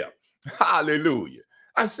relationship. Hallelujah.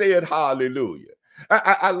 I say it, hallelujah.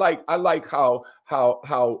 I like how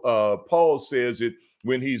Paul says it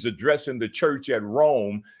when he's addressing the church at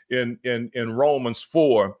Rome in Romans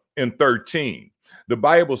 4 and 13. The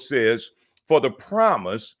Bible says, for the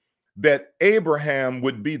promise that Abraham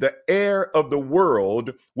would be the heir of the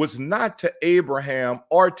world was not to Abraham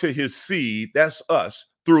or to his seed, that's us,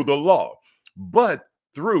 through the law, but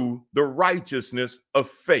through the righteousness of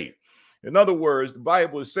faith. In other words, the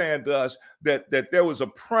Bible is saying to us that there was a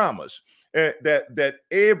promise that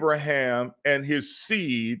Abraham and his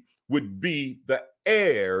seed would be the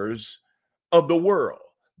heirs of the world.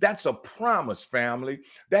 That's a promise, family.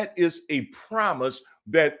 That is a promise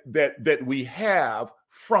that we have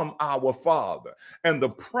from our Father. And the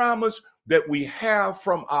promise that we have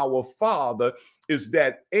from our Father is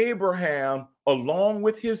that Abraham, along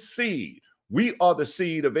with his seed, we are the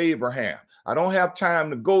seed of Abraham. I don't have time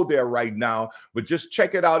to go there right now, but just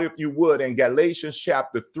check it out if you would. In Galatians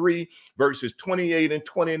chapter 3, verses 28 and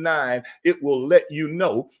 29, it will let you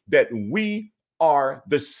know that we are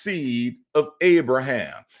the seed of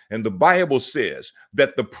Abraham. And the Bible says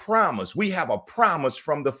that the promise, we have a promise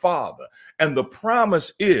from the Father. And the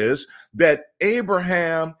promise is that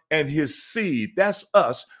Abraham and his seed, that's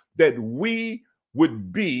us, that we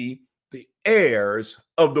would be the heirs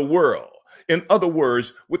of the world. In other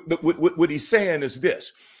words, what he's saying is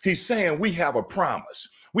this. He's saying we have a promise.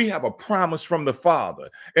 We have a promise from the Father.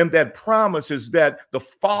 And that promise is that the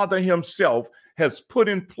Father himself has put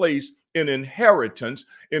in place an inheritance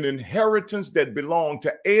that belonged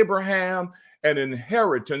to Abraham, an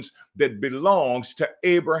inheritance that belongs to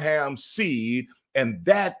Abraham's seed, and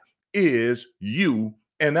that is you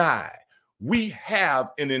and I. We have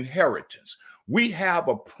an inheritance. We have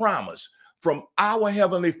a promise from our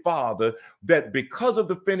Heavenly Father that because of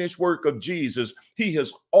the finished work of Jesus, he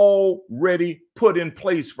has already put in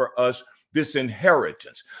place for us this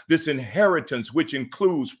inheritance which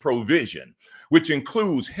includes provision, which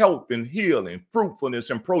includes health and healing, fruitfulness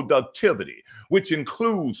and productivity, which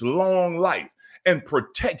includes long life and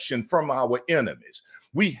protection from our enemies.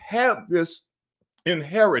 We have this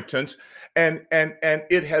inheritance and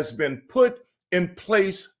it has been put in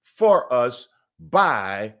place for us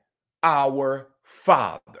by our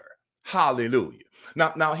Father. Hallelujah.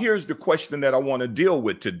 Now here's the question that I want to deal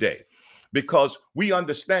with today, because we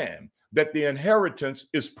understand that the inheritance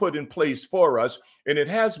is put in place for us, and it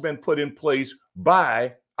has been put in place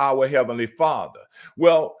by our Heavenly Father.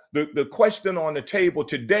 Well, the question on the table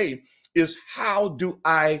today is how do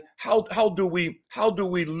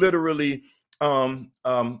we literally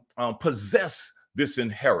possess this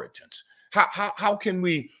inheritance? How can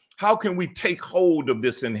we take hold of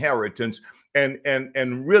this inheritance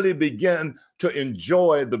and really begin to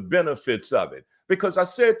enjoy the benefits of it? Because I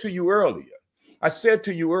said to you earlier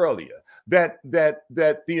that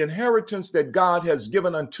the inheritance that God has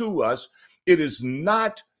given unto us, it is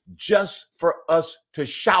not just for us to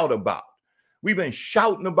shout about. We've been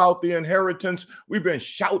shouting about the inheritance. We've been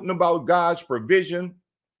shouting about God's provision,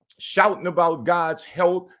 shouting about God's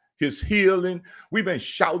health, his healing. We've been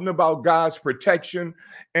shouting about God's protection.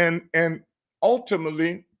 And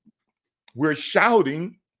ultimately, we're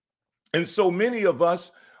shouting. And so many of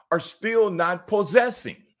us are still not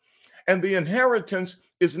possessing. And the inheritance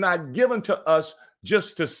is not given to us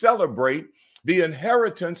just to celebrate. The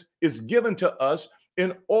inheritance is given to us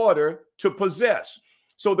in order to possess.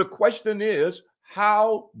 So the question is,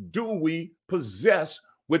 how do we possess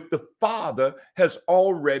what the Father has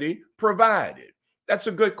already provided? That's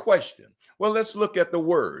a good question. Well, let's look at the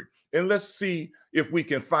word and let's see if we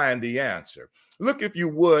can find the answer. Look, if you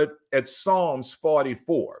would, at Psalms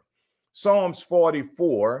 44. Psalms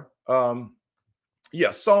 44.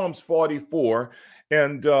 Psalms 44.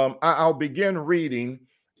 And I'll begin reading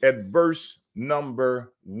at verse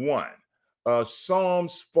number 1.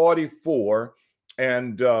 Psalms 44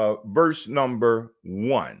 and verse number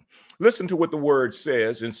 1. Listen to what the word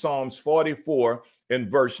says in Psalms 44 and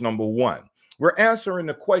verse number 1. We're answering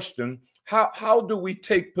the question, how do we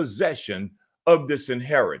take possession of this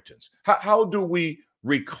inheritance? How do we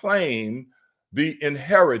reclaim the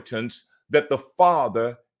inheritance that the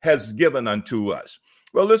Father has given unto us?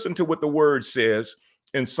 Well, listen to what the word says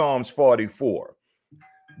in Psalms 44.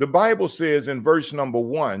 The Bible says in verse number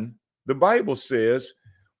 1, the Bible says,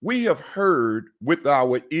 we have heard with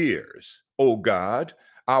our ears, O God,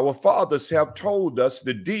 our fathers have told us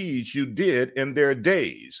the deeds you did in their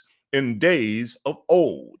days, in days of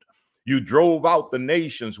old. You drove out the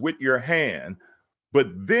nations with your hand, but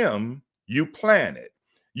them you planted.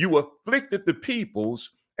 You afflicted the peoples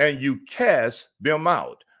and you cast them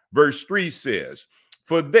out. Verse 3 says,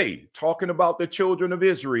 for they, talking about the children of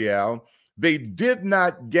Israel, they did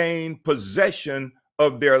not gain possession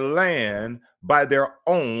of their land by their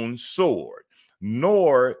own sword.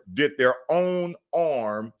 nor did their own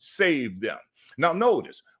arm save them. Now,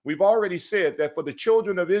 notice, we've already said that for the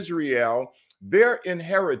children of Israel, their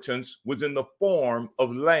inheritance was in the form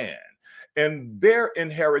of land. And their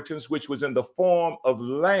inheritance, which was in the form of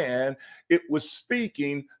land, it was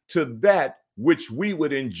speaking to that which we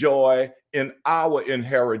would enjoy in our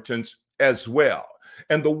inheritance as well.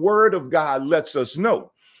 And the word of God lets us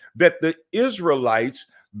know that the Israelites,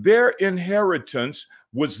 their inheritance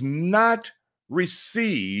was not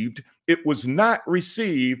received. It was not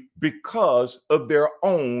received because of their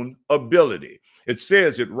own ability. It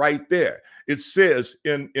says it right there. It says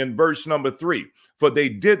in verse number 3, for they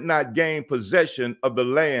did not gain possession of the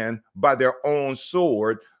land by their own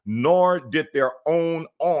sword, nor did their own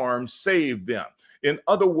arm save them. In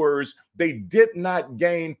other words, they did not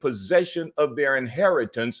gain possession of their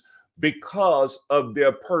inheritance because of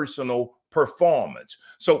their personal performance.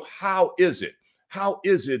 So how is it? How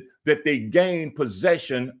is it that they gain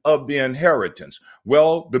possession of the inheritance?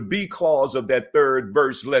 Well, the B clause of that third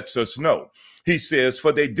verse lets us know. He says,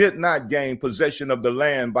 for they did not gain possession of the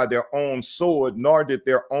land by their own sword, nor did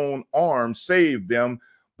their own arm save them,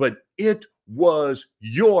 but it was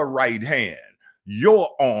your right hand, your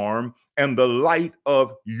arm, and the light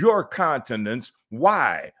of your countenance.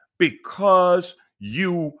 Why? Because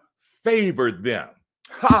you favored them.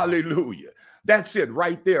 Hallelujah. That's it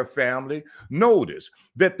right there, family. Notice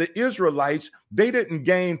that the Israelites, they didn't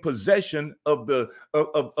gain possession of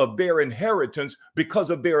their inheritance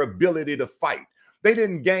because of their ability to fight. They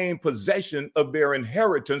didn't gain possession of their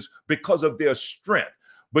inheritance because of their strength,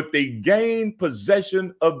 but they gained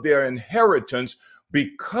possession of their inheritance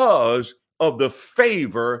because of the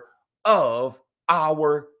favor of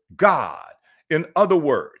our God. In other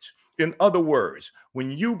words,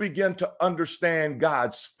 when you begin to understand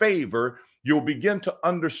God's favor, you'll begin to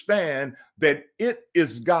understand that it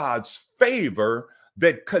is God's favor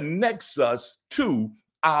that connects us to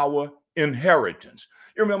our inheritance.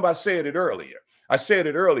 You remember I said it earlier.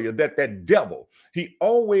 That devil, he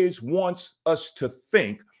always wants us to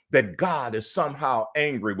think that God is somehow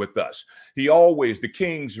angry with us. The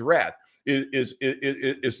king's wrath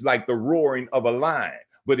is like the roaring of a lion,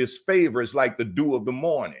 but his favor is like the dew of the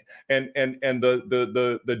morning. And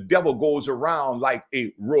the devil goes around like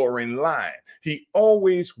a roaring lion. He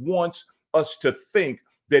always wants us to think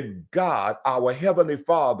that God, our Heavenly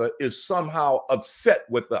Father, is somehow upset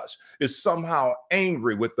with us, is somehow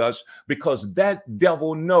angry with us, because that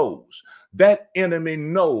devil knows, that enemy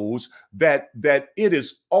knows that it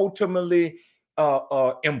is ultimately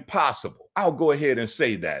impossible. I'll go ahead and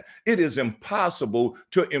say that. It is impossible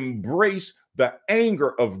to embrace the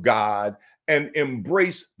anger of God and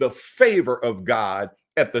embrace the favor of God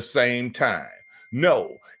at the same time.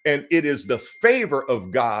 No, and it is the favor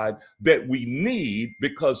of God that we need,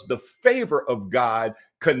 because the favor of God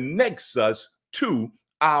connects us to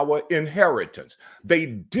our inheritance. They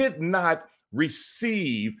did not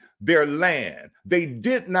receive their land. They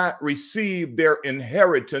did not receive their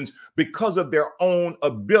inheritance because of their own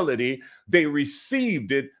ability. They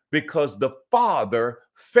received it because the Father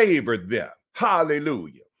favored them.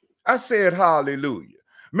 Hallelujah. I said hallelujah.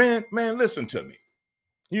 Man, listen to me.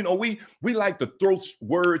 You know, we like to throw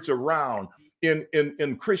words around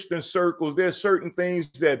in Christian circles. There's certain things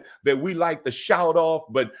that we like to shout off,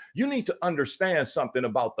 but you need to understand something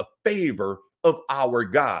about the favor of our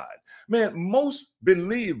God. Man, most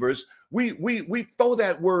believers, we throw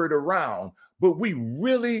that word around, but we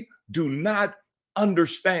really do not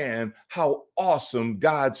understand how awesome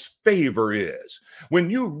God's favor is. When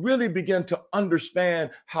you really begin to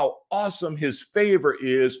understand how awesome his favor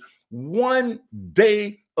is, one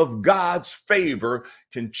day of God's favor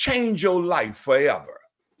can change your life forever.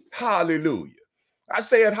 Hallelujah. I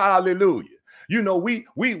said hallelujah. You know,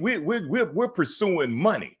 we're pursuing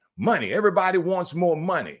money. Everybody wants more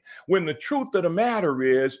money. When the truth of the matter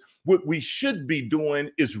is, what we should be doing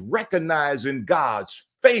is recognizing God's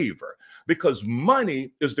favor, because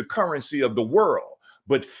money is the currency of the world,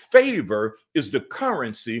 but favor is the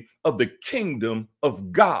currency of the kingdom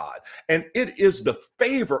of God. And it is the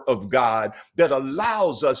favor of God that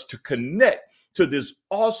allows us to connect to this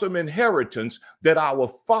awesome inheritance that our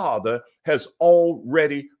Father has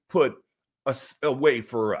already put away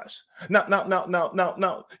for us. Now,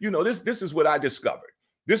 you know, this is what I discovered.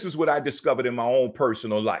 This is what I discovered in my own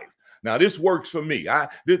personal life. Now, this works for me.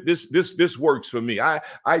 This works for me.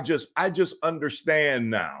 I just understand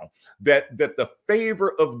now that the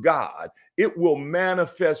favor of God, it will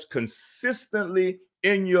manifest consistently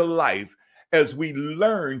in your life as we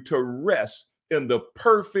learn to rest in the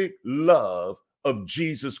perfect love of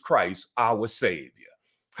Jesus Christ, our Savior.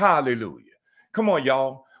 Hallelujah. Come on,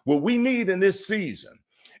 y'all. What we need in this season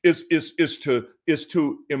is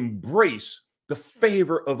to embrace the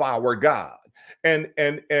favor of our God. And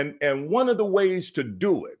one of the ways to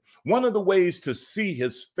do it, one of the ways to see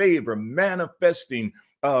his favor manifesting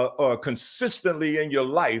consistently in your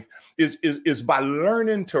life is by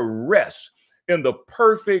learning to rest in the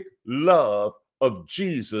perfect love of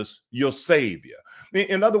Jesus, your Savior.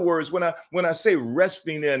 In other words, when I say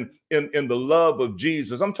resting in the love of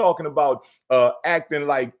Jesus, I'm talking about acting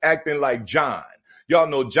like John. Y'all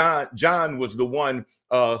know John was the one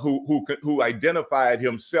who identified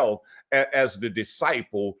himself as the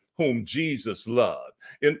disciple whom Jesus loved.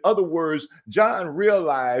 In other words, John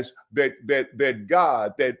realized that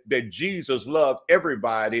God, that Jesus loved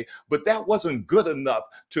everybody, but that wasn't good enough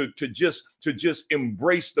to just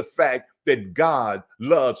embrace the fact that God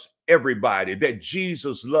loves everybody, that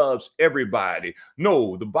Jesus loves everybody.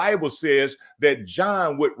 No, the Bible says that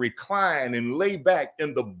John would recline and lay back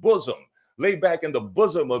in the bosom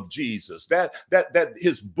of Jesus. That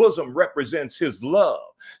his bosom represents his love.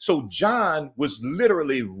 So John was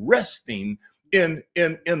literally resting in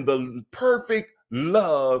the perfect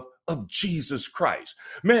love of Jesus Christ.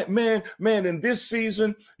 Man, in this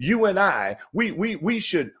season, you and I, we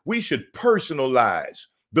should personalize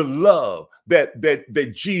the love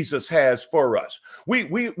that Jesus has for us.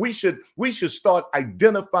 We should start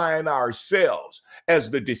identifying ourselves as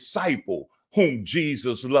the disciple whom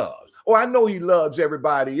Jesus loves. Oh, I know he loves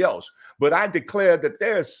everybody else, but I declare that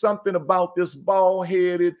there's something about this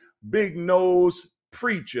bald-headed, big-nosed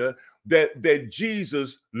preacher that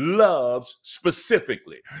Jesus loves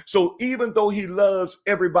specifically. So even though he loves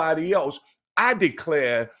everybody else, I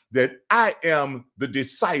declare that I am the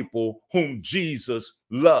disciple whom Jesus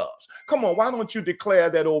loves. Come on, why don't you declare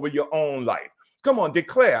that over your own life? Come on,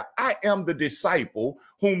 declare, I am the disciple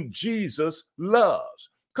whom Jesus loves.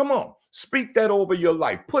 Come on, speak that over your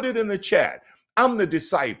life. Put it in the chat. I'm the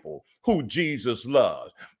disciple who Jesus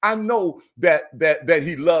loves. I know that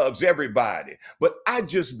he loves everybody, but I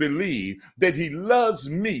just believe that he loves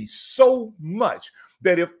me so much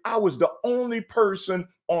that if I was the only person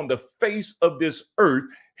on the face of this earth,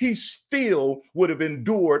 he still would have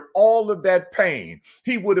endured all of that pain.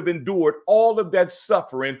 He would have endured all of that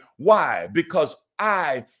suffering. Why? Because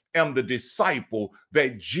I am the disciple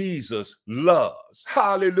that Jesus loves.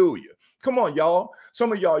 Hallelujah. Come on, y'all.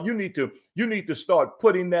 Some of y'all, you need to start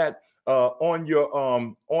putting that on your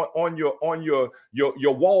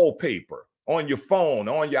wallpaper, on your phone,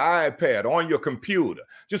 on your iPad, on your computer.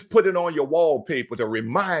 Just put it on your wallpaper to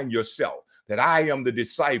remind yourself that I am the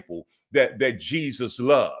disciple that Jesus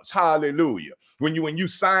loves. Hallelujah. When you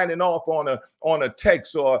signing off on a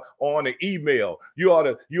text or on an email, you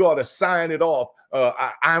ought to sign it off.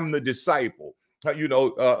 I'm the disciple.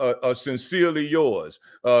 Sincerely yours,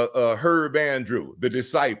 Herb Andrew, the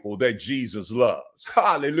disciple that Jesus loves.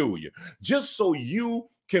 Hallelujah. Just so you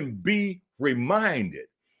can be reminded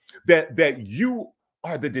that you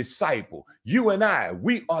are the disciple. You and I,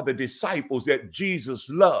 we are the disciples that Jesus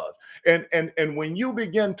loves. And when you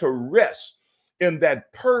begin to rest in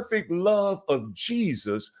that perfect love of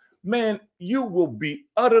Jesus, man, you will be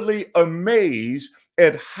utterly amazed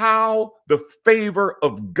at how the favor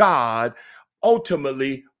of God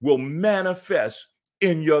ultimately will manifest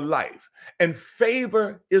in your life. And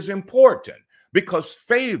favor is important because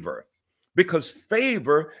favor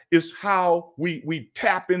is how we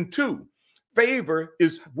tap into. Favor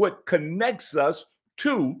is what connects us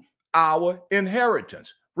to our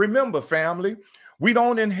inheritance. Remember, family, we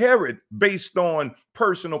don't inherit based on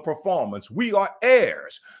personal performance. We are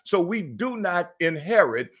heirs. So we do not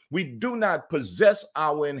inherit, we do not possess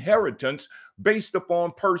our inheritance based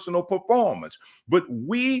upon personal performance. But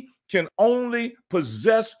we can only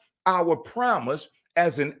possess our promise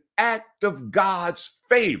as an act of God's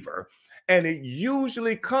favor. And it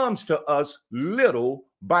usually comes to us little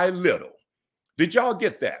by little. Did y'all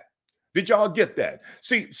get that? Did y'all get that?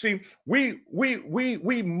 See, we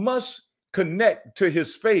must connect to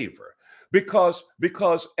his favor because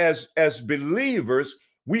as believers,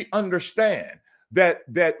 we understand that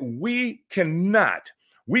we cannot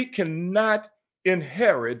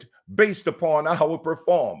inherit based upon our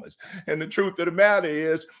performance. And the truth of the matter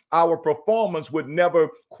is our performance would never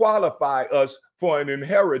qualify us for an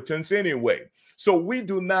inheritance anyway. So we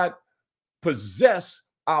do not possess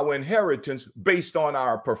our inheritance based on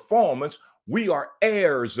our performance. We are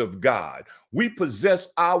heirs of God. We possess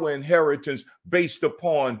our inheritance based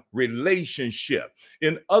upon relationship.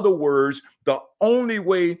 In other words, the only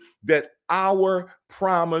way that our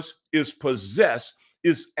promise is possessed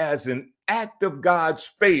is as an act of God's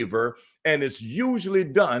favor, and it's usually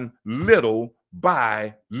done little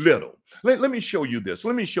by little. Let me show you this.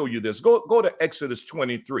 Let me show you this. Go to Exodus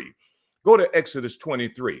 23. Go to Exodus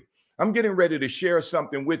 23. I'm getting ready to share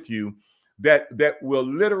something with you that will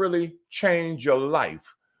literally change your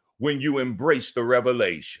life when you embrace the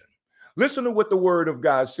revelation. Listen to what the word of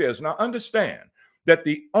God says. Now understand that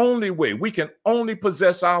the only way we can only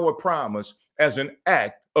possess our promise as an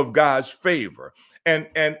act of God's favor. And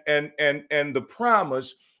the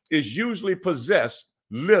promise is usually possessed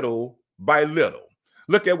little by little.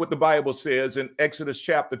 Look at what the Bible says in Exodus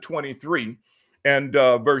chapter 23 and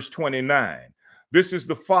verse 29. This is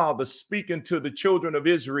the Father speaking to the children of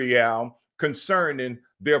Israel concerning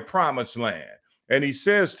their promised land. And he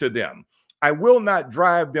says to them, I will not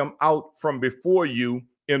drive them out from before you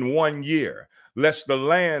in 1 year, lest the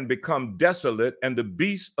land become desolate and the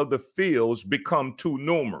beasts of the fields become too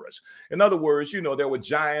numerous. In other words, there were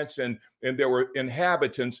giants and there were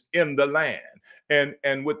inhabitants in the land.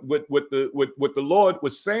 And what the Lord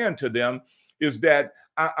was saying to them is that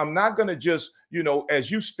I'm not going to just,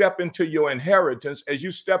 as you step into your inheritance, as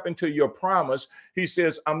you step into your promise, he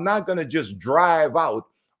says, I'm not going to just drive out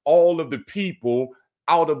all of the people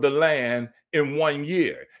out of the land in 1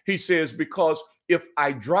 year. He says, because if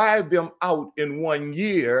I drive them out in 1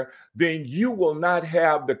 year, then you will not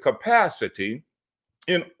have the capacity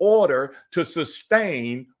in order to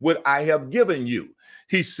sustain what I have given you.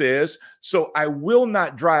 He says, so I will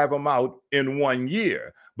not drive them out in 1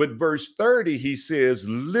 year. But verse 30, he says,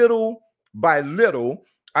 little by little,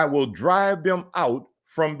 I will drive them out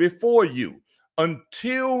from before you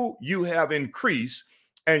until you have increased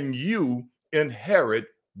and you inherit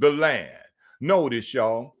the land. Notice,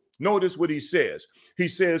 y'all. Notice what he says. He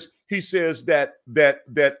says that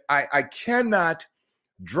I cannot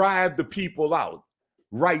drive the people out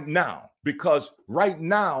right now, because right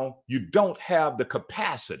now you don't have the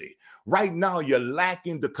capacity. Right now you're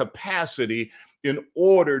lacking the capacity in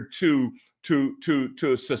order to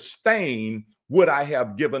sustain what I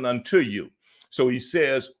have given unto you. So he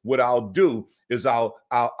says, what I'll do is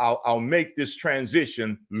I'll make this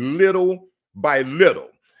transition little by little.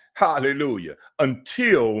 Hallelujah.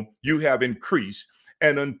 Until you have increased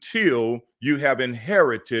and until you have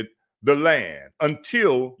inherited the land,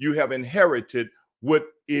 until you have inherited what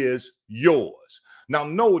is yours. Now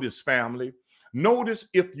notice, family, notice,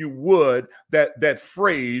 if you would, that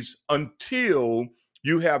phrase, until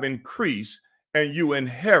you have increased and you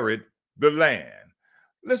inherit the land.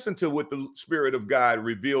 Listen to what the Spirit of God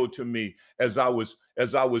revealed to me as I was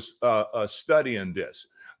studying this.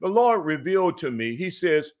 The Lord revealed to me, he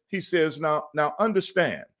says, now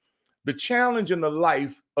understand, the challenge in the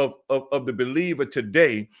life of the believer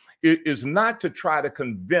today is not to try to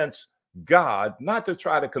convince God, not to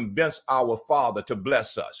try to convince our Father to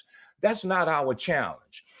bless us. That's not our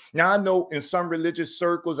challenge. Now, I know in some religious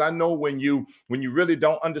circles, I know when you really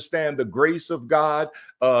don't understand the grace of God,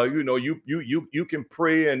 you can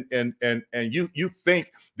pray and you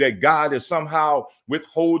think that God is somehow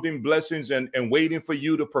withholding blessings and waiting for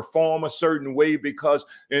you to perform a certain way because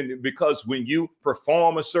when you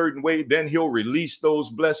perform a certain way, then he'll release those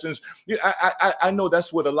blessings. I know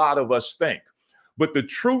that's what a lot of us think. But the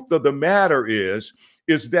truth of the matter is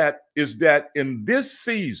that in this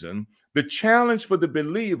season, the challenge for the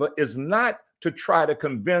believer is not to try to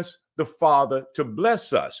convince the Father to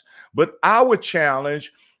bless us, but our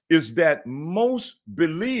challenge is that most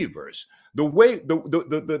believers,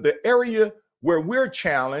 the area where we're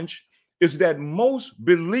challenged is that most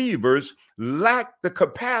believers lack the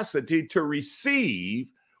capacity to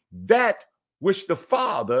receive that which the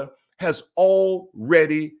Father has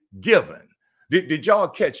already given. Did y'all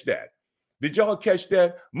catch that? Did y'all catch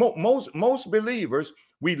that? Most believers,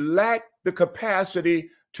 we lack the capacity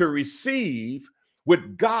to receive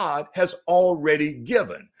what God has already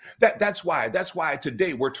given. That's why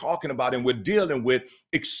today we're talking about and we're dealing with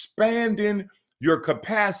expanding your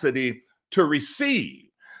capacity to receive.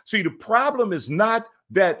 See, the problem is not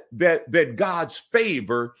that God's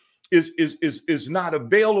favor is not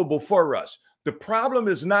available for us. The problem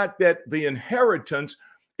is not that the inheritance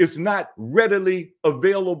is not readily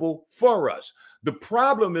available for us. The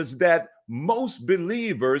problem is that most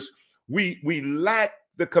believers, we lack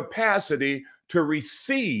the capacity to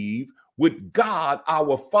receive what God,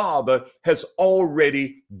 our Father, has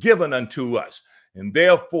already given unto us. And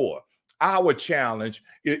therefore, our challenge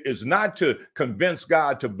is not to convince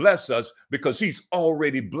God to bless us, because he's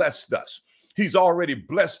already blessed us. He's already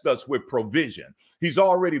blessed us with provision. He's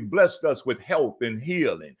already blessed us with health and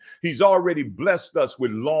healing. He's already blessed us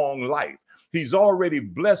with long life. He's already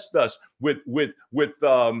blessed us with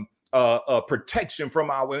protection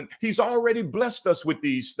from he's already blessed us with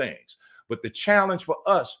these things. But the challenge for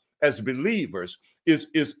us as believers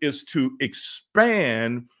is to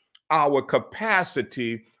expand our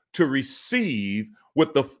capacity to receive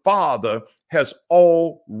what the Father has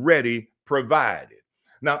already provided.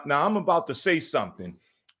 Now I'm about to say something,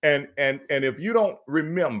 and if you don't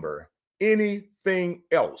remember anything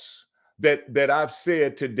else that I've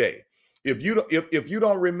said today, if you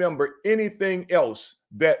don't remember anything else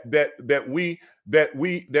that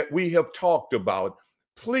we have talked about,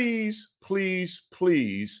 please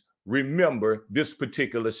remember this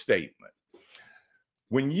particular statement.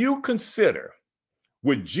 When you consider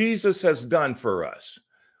what Jesus has done for us,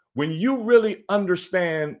 when you really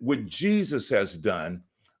understand what Jesus has done,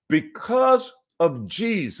 because of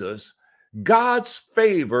Jesus, God's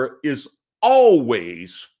favor is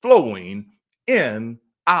always flowing in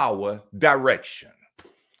our direction.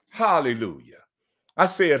 Hallelujah. I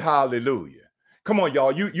said hallelujah. Come on,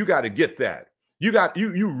 y'all. You got to get that.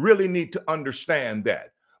 You really need to understand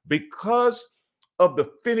that. Because of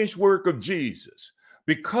the finished work of Jesus,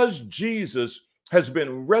 because Jesus has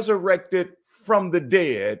been resurrected from the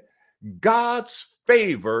dead, God's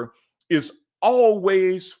favor is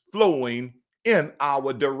always flowing in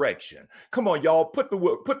our direction. Come on, y'all. Put the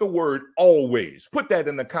word always. Put that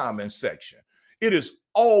in the comment section. It is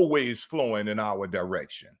always flowing in our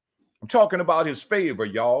direction. I'm talking about his favor,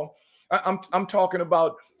 y'all. I'm talking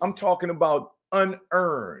about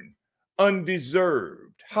unearned,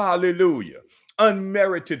 undeserved, hallelujah,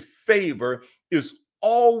 unmerited favor is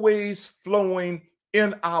always flowing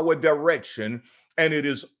in our direction, and it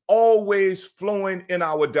is always flowing in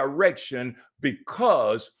our direction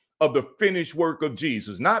because of the finished work of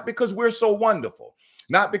Jesus. Not because we're so wonderful,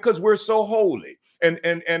 not because we're so holy. And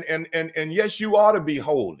yes, you ought to be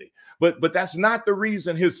holy, but that's not the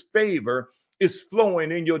reason his favor is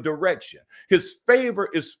flowing in your direction. His favor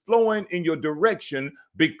is flowing in your direction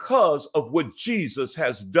because of what Jesus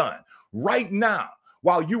has done. Right now,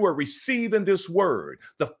 while you are receiving this word,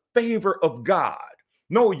 the favor of God.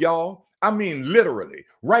 No, y'all, I mean literally.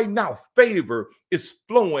 Right now, favor is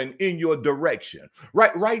flowing in your direction.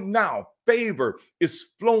 Right now, favor is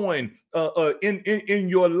flowing in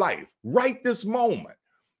your life. Right this moment.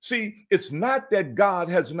 See, it's not that God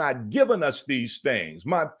has not given us these things.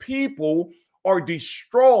 My people are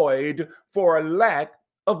destroyed for a lack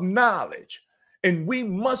of knowledge. And we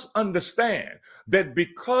must understand that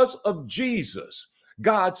because of Jesus,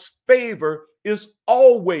 God's favor is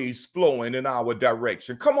always flowing in our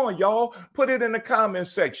direction. Come on, y'all. Put it in the comment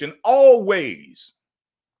section. Always.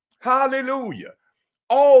 Hallelujah.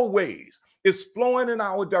 Always. It's flowing in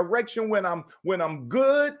our direction when I'm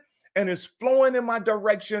good, and it's flowing in my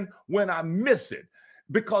direction when I miss it.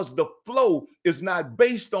 Because the flow is not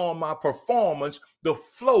based on my performance. The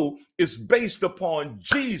flow is based upon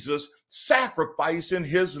Jesus' sacrifice in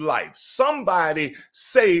his life. Somebody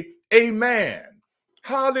say amen.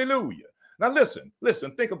 Hallelujah. Now listen,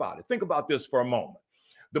 think about it. Think about this for a moment.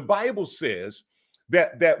 The Bible says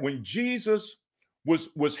that when Jesus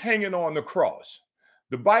was hanging on the cross,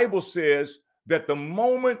 the Bible says that the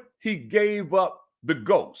moment he gave up the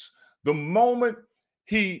ghost, the moment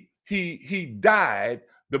he died,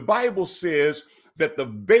 the Bible says that the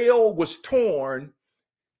veil was torn,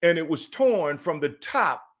 and it was torn from the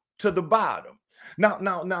top to the bottom.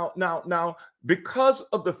 Now, because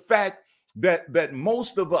of the fact that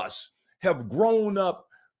most of us have grown up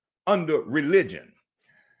under religion,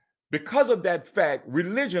 because of that fact,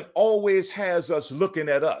 religion always has us looking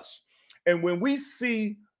at us. And when we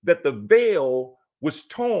see that the veil was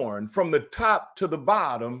torn from the top to the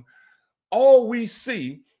bottom, all we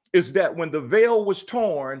see is that when the veil was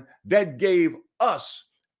torn, that gave us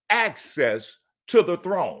access to the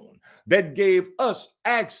throne. That gave us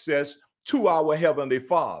access to our Heavenly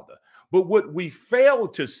Father. But what we fail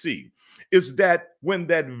to see is that when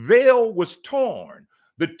that veil was torn,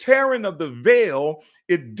 the tearing of the veil,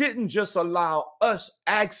 it didn't just allow us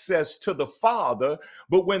access to the Father,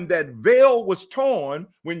 but when that veil was torn,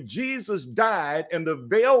 when Jesus died and the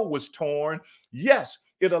veil was torn, yes,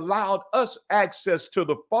 it allowed us access to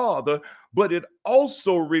the Father, but it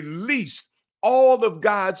also released all of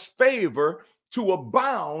God's favor to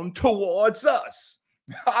abound towards us.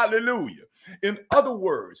 Hallelujah. In other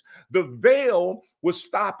words, the veil was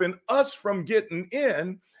stopping us from getting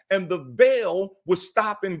in, and the veil was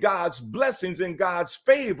stopping God's blessings and God's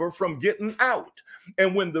favor from getting out.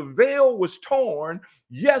 And when the veil was torn,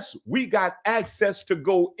 yes, we got access to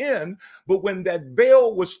go in, but when that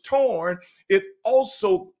veil was torn, it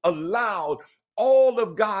also allowed all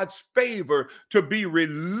of God's favor to be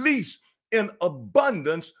released in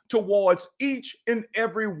abundance towards each and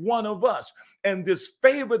every one of us. And this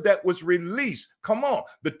favor that was released, come on,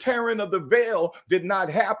 the tearing of the veil did not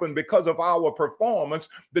happen because of our performance.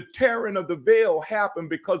 The tearing of the veil happened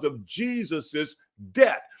because of Jesus's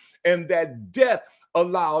death. And that death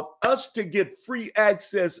allowed us to get free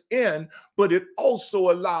access in, but it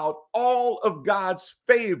also allowed all of God's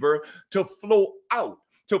favor to flow out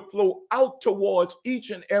towards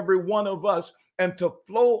each and every one of us, and to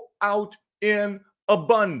flow out in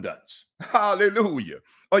abundance. Hallelujah.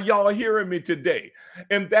 Are y'all hearing me today?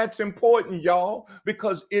 And that's important, y'all,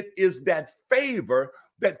 because it is that favor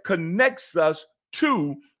that connects us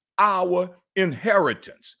to our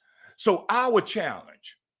inheritance. So our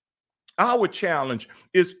challenge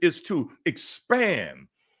is to expand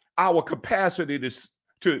our capacity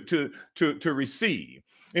to receive.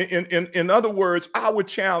 In other words, our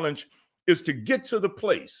challenge is to get to the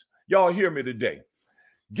place, y'all hear me today,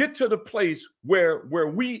 get to the place where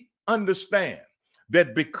we understand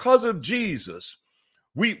that because of Jesus,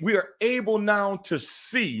 we are able now to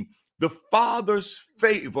see the Father's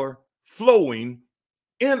favor flowing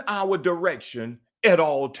in our direction at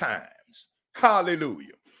all times.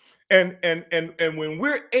 Hallelujah. And when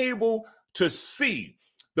we're able to see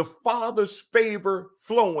the Father's favor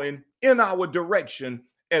flowing in our direction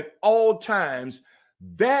at all times,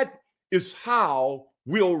 that is how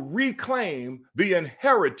we'll reclaim the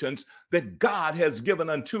inheritance that God has given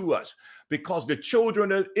unto us. Because the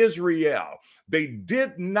children of Israel, they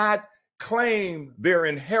did not claim their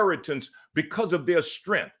inheritance because of their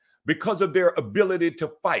strength, because of their ability to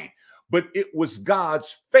fight, but it was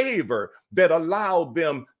God's favor that allowed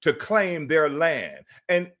them to claim their land.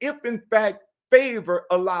 And if in fact favor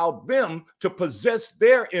allowed them to possess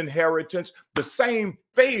their inheritance, the same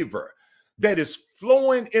favor that is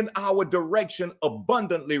flowing in our direction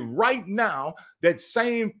abundantly right now, that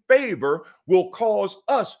same favor will cause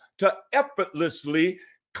us to effortlessly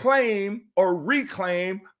claim or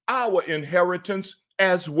reclaim our inheritance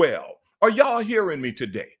as well. Are y'all hearing me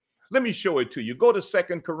today? Let me show it to you. Go to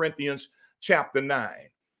 2 Corinthians chapter 9.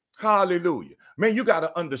 Hallelujah. Man, you got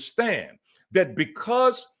to understand that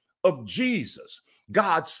because of Jesus,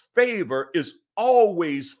 God's favor is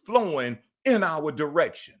always flowing in our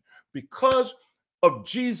direction. Because of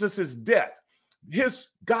Jesus's death,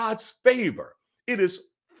 God's favor, it is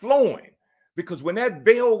flowing. Because when that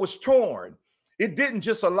veil was torn, it didn't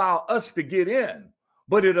just allow us to get in,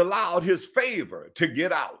 but it allowed his favor to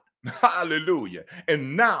get out. Hallelujah.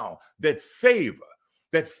 And now that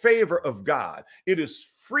favor of God, it is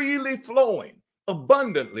freely flowing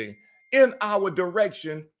abundantly in our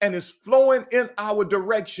direction, and is flowing in our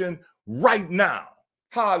direction right now.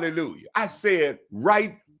 Hallelujah. I said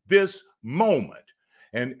right this moment.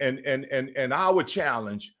 And our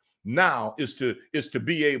challenge now is to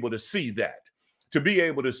be able to see that, to be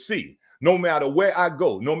able to see no matter where I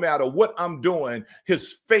go, no matter what I'm doing,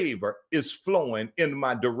 his favor is flowing in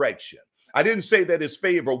my direction. I didn't say that his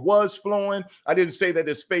favor was flowing. I didn't say that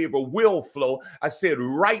his favor will flow. I said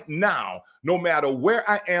right now, no matter where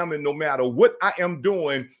I am and no matter what I am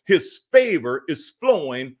doing, his favor is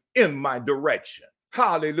flowing in my direction.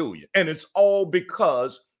 Hallelujah. And it's all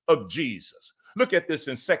because of Jesus. Look at this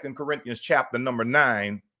in 2 Corinthians chapter number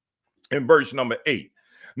 9 and verse number 8.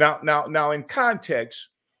 Now in context,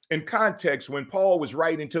 when Paul was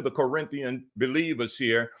writing to the Corinthian believers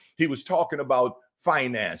here, he was talking about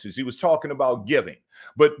finances. He was talking about giving.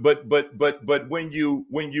 But when you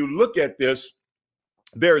look at this,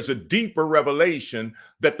 there is a deeper revelation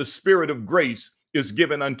that the Spirit of grace is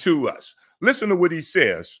given unto us. Listen to what he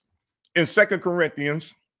says in 2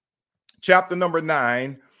 Corinthians chapter number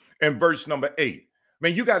 9 and verse number 8.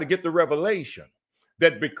 Man, you got to get the revelation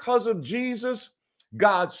that because of Jesus,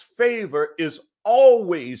 God's favor is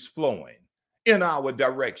always flowing in our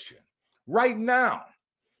direction. Right now.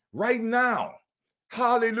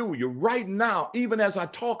 Hallelujah. Right now, even as I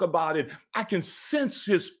talk about it, I can sense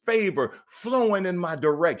his favor flowing in my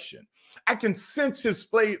direction. I can sense his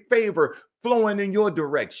favor flowing in your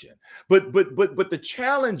direction. But the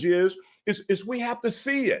challenge is we have to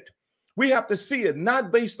see it. We have to see it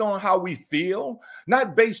not based on how we feel,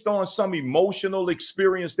 not based on some emotional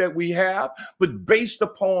experience that we have, but based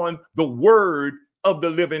upon the word of the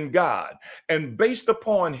living God, and based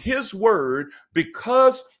upon his word,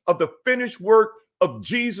 because of the finished work of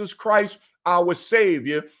Jesus Christ, our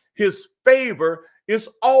Savior. His favor is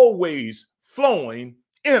always flowing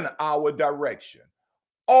in our direction.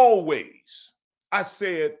 Always. I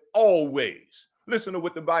said always. Listen to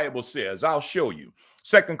what the Bible says. I'll show you.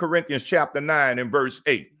 2 Corinthians chapter 9 and verse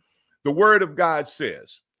 8. The word of God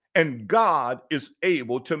says, and God is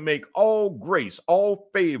able to make all grace, all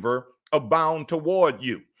favor abound toward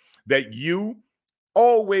you, that you,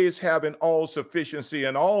 always having all sufficiency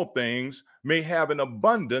in all things, may have an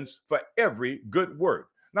abundance for every good work.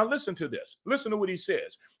 Now, listen to this. Listen to what he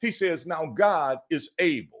says. He says, now God is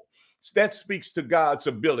able. That speaks to God's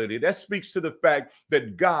ability. That speaks to the fact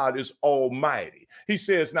that God is almighty. He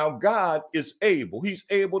says, now God is able. He's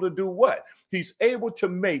able to do what? He's able to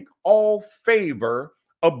make all favor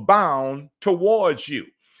abound towards you.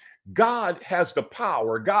 God has the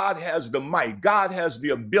power. God has the might. God has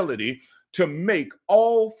the ability to make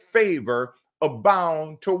all favor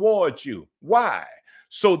abound towards you. Why?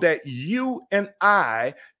 So that you and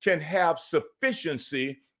I can have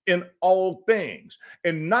sufficiency in all things,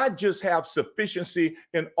 and not just have sufficiency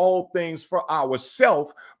in all things for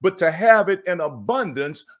ourselves, but to have it in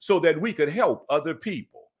abundance so that we could help other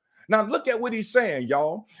people. Now, look at what he's saying,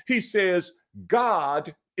 y'all. He says,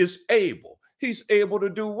 God is able. He's able to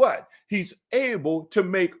do what? He's able to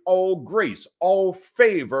make all grace, all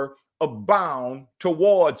favor abound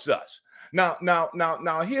towards us. Now,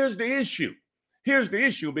 here's the issue. Here's the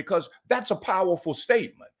issue, because that's a powerful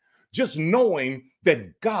statement. Just knowing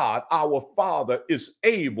that God, our Father, is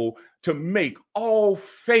able to make all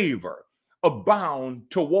favor abound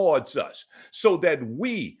towards us so that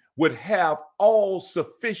we would have all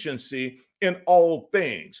sufficiency in all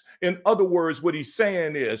things. In other words, what he's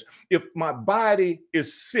saying is, if my body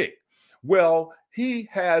is sick, well, he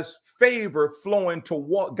has favor flowing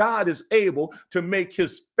toward, God is able to make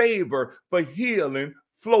his favor for healing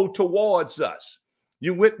flow towards us.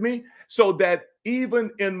 You with me? So that even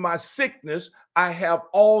in my sickness, I have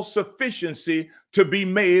all sufficiency to be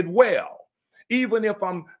made well. Even if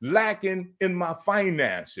I'm lacking in my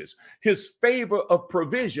finances, his favor of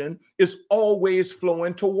provision is always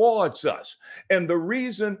flowing towards us. And the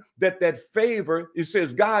reason that favor, it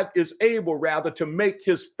says God is able rather to make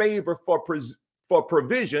his favor for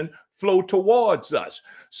provision flow towards us,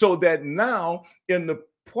 so that now in the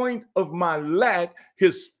point of my lack,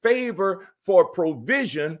 his favor for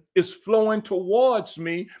provision is flowing towards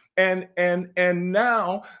me, and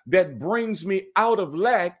now that brings me out of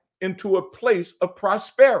lack into a place of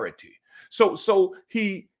prosperity. So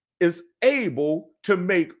he is able to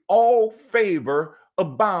make all favor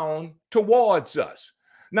abound towards us.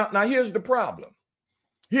 Now here's the problem.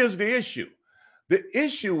 Here's the issue. The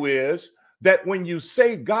issue is that when you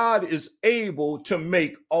say God is able to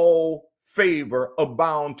make all favor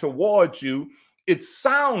abound towards you, it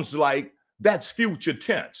sounds like that's future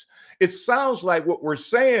tense. It sounds like what we're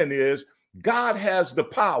saying is God has the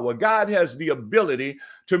power, God has the ability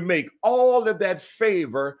to make all of that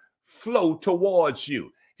favor flow towards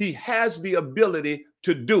you. He has the ability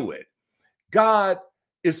to do it. God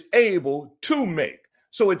is able to make.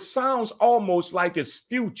 So it sounds almost like it's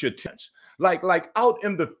future tense. Like out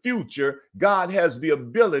in the future, God has the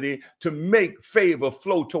ability to make favor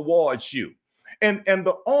flow towards you. And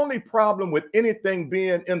the only problem with anything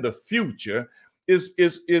being in the future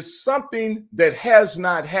is something that has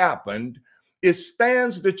not happened. It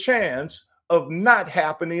stands the chance of not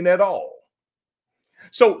happening at all.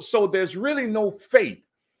 So there's really no faith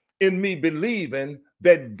in me believing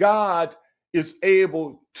that God is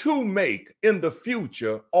able to make in the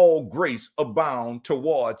future all grace abound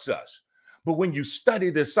towards us. But when you study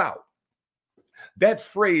this out, that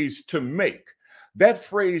phrase to make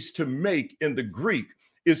in the Greek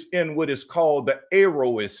is in what is called the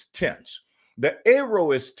aorist tense. The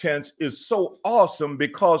aorist tense is so awesome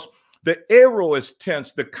because the aorist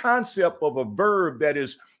tense, the concept of a verb that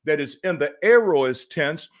is in the aorist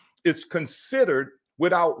tense, is considered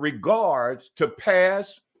without regards to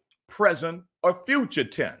past, present, or future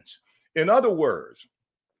tense. In other words,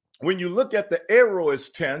 when you look at the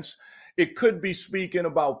aorist tense, it could be speaking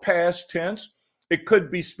about past tense, it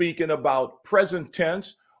could be speaking about present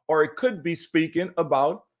tense, or it could be speaking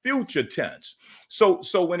about future tense. So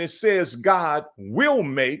when it says God will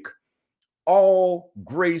make all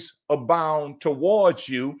grace abound towards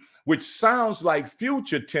you, which sounds like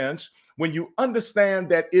future tense, when you understand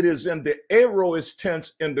that it is in the aorist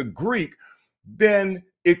tense in the Greek, then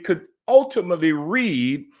it could ultimately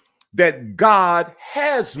read that God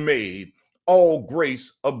has made all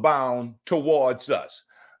grace abound towards us.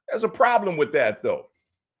 There's a problem with that, though.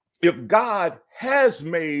 If God has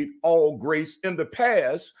made all grace in the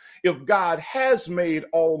past, if God has made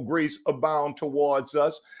all grace abound towards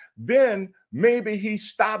us, then maybe he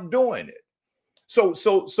stopped doing it.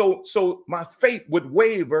 So my faith would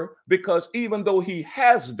waver, because even though he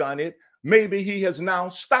has done it, maybe he has now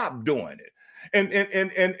stopped doing it. And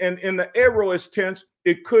in the aorist tense,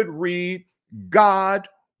 it could read, God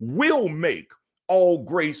will make all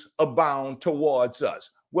grace abound towards us.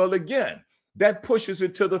 Well, again, that pushes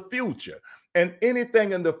it to the future. And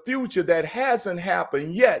anything in the future that hasn't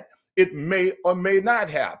happened yet, it may or may not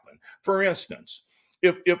happen. For instance,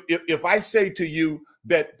 if I say to you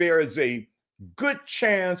that there is a good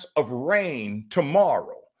chance of rain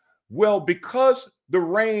tomorrow, well, because the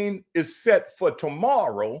rain is set for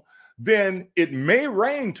tomorrow, then it may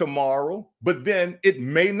rain tomorrow, but then it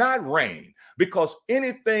may not rain, because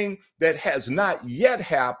anything that has not yet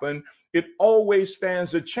happened, it always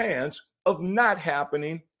stands a chance of not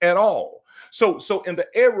happening at all. So in the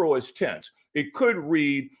aorist tense, it could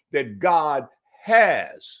read that God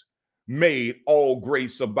has made all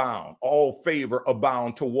grace abound, all favor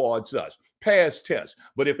abound towards us. Past tense.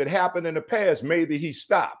 But if it happened in the past, maybe he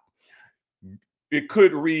stopped. It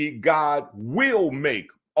could read God will make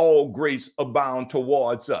all grace abound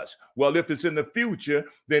towards us. Well, if it's in the future,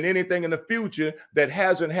 then anything in the future that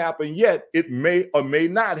hasn't happened yet, it may or may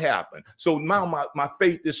not happen. So now my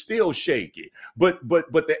faith is still shaky. But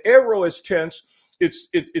the aorist tense,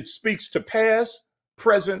 it speaks to past,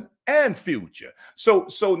 present, and future. So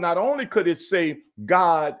not only could it say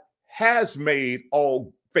God has made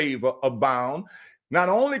all favor abound, not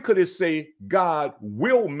only could it say God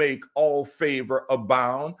will make all favor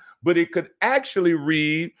abound, but it could actually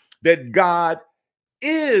read that God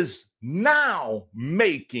is now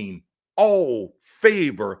making all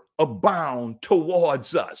favor abound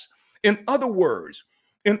towards us. In other words,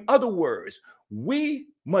 we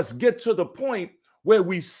must get to the point where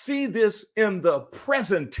we see this in the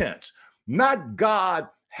present tense, not God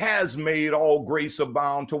has made all grace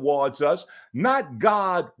abound towards us, not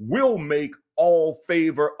God will make all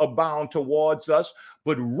favor abound towards us,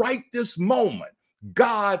 but right this moment,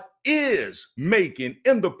 God is making,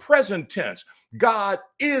 in the present tense, God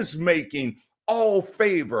is making all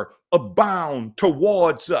favor abound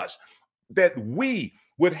towards us, that we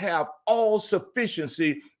would have all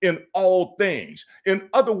sufficiency in all things. In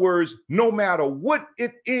other words, no matter what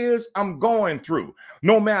it is I'm going through,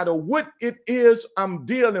 no matter what it is I'm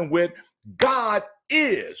dealing with, God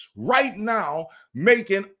is right now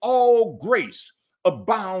making all grace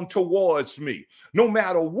abound towards me. No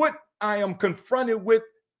matter what I am confronted with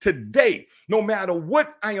today, no matter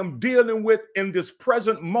what I am dealing with in this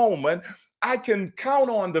present moment, I can count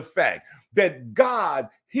on the fact that God,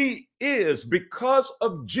 he is, because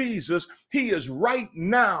of Jesus, he is right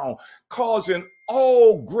now causing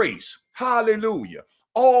all grace, hallelujah,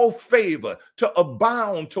 all favor to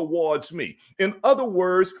abound towards me. In other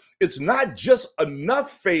words, it's not just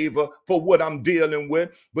enough favor for what I'm dealing with,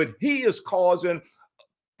 but he is causing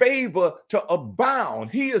favor to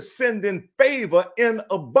abound. He is sending favor in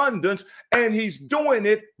abundance, and he's doing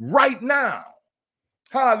it right now.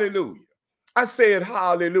 Hallelujah. I said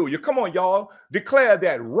hallelujah. Come on, y'all. Declare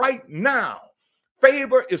that right now.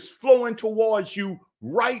 Favor is flowing towards you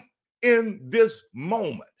right in this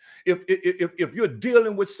moment. If you're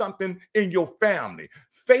dealing with something in your family,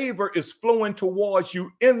 favor is flowing towards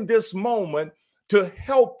you in this moment to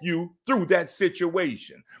help you through that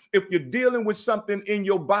situation. If you're dealing with something in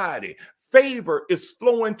your body, favor is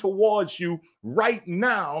flowing towards you right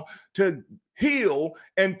now to heal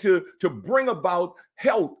and to bring about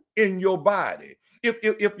health in your body.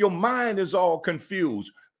 If your mind is all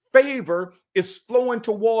confused, favor is flowing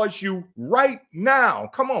towards you right now.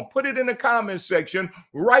 Come on, put it in the comment section.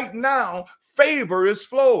 Right now, favor is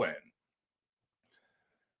flowing.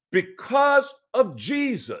 Because of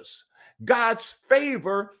Jesus, God's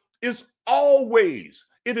favor is always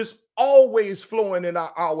flowing in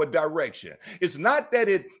our direction. It's not that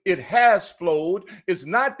it has flowed. It's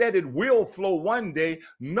not that it will flow one day.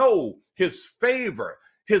 No, his favor,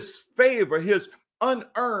 his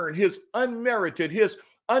unearned, his unmerited, his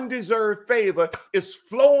undeserved favor is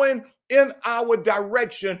flowing in our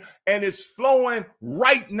direction, and it's flowing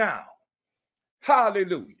right now.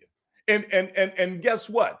 Hallelujah. And guess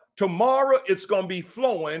what? Tomorrow it's going to be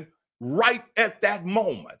flowing right at that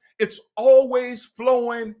moment. It's always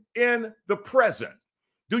flowing in the present.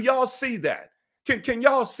 Do y'all see that? Can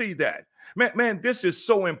y'all see that? Man, this is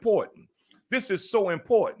so important. This is so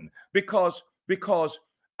important because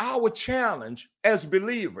our challenge as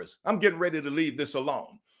believers, I'm getting ready to leave this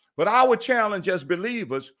alone, but our challenge as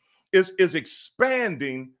believers is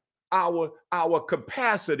expanding our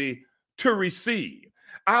capacity to receive.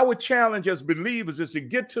 Our challenge as believers is to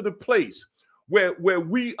get to the place where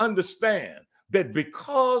we understand that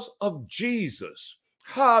because of Jesus,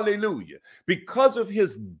 hallelujah, because of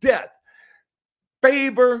his death,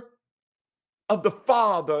 favor of the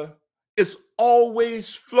Father is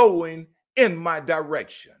always flowing in my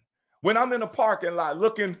direction. When I'm in a parking lot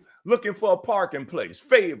looking for a parking place,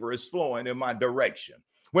 favor is flowing in my direction.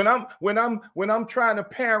 When I'm trying to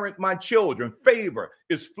parent my children, favor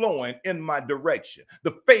is flowing in my direction.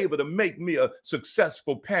 The favor to make me a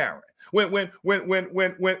successful parent. When I'm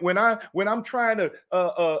trying to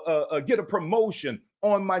get a promotion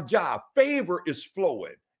on my job, favor is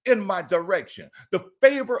flowing in my direction. The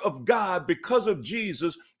favor of God, because of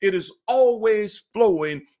Jesus, it is always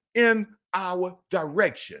flowing in our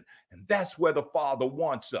direction. And that's where the Father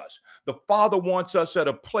wants us. The Father wants us at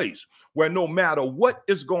a place where no matter what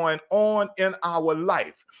is going on in our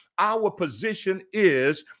life, our position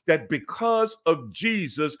is that because of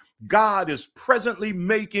Jesus, God is presently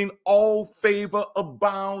making all favor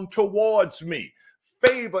abound towards me.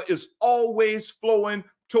 Favor is always flowing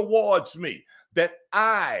towards me, that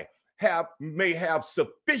I may have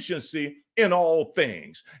sufficiency in all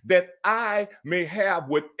things, that I may have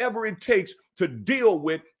whatever it takes to deal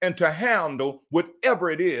with and to handle whatever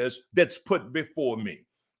it is that's put before me.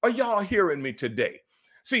 Are y'all hearing me today?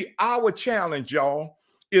 See, our challenge, y'all,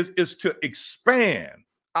 is to expand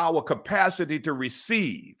our capacity to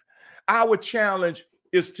receive. Our challenge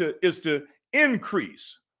is to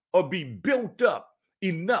increase or be built up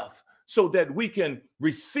enough so that we can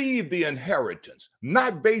receive the inheritance,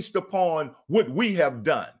 not based upon what we have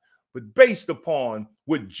done, but based upon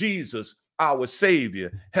what Jesus, our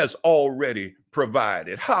Savior, has already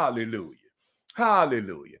provided. Hallelujah.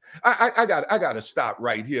 Hallelujah. I got to stop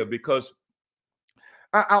right here because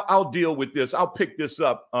I'll deal with this. I'll pick this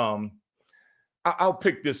up. I'll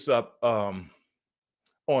pick this up on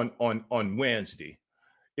Wednesday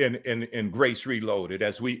in Grace Reloaded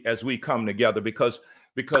as we come together because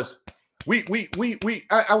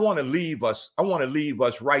I want to leave us. I want to leave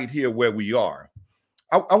us right here where we are.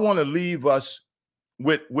 I want to leave us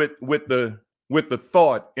with the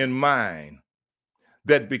thought in mind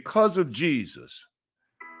that because of Jesus,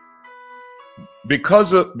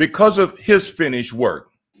 because of his finished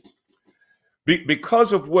work,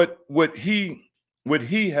 because of what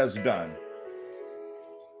he has done,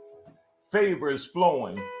 favor is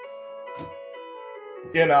flowing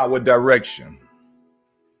in our direction.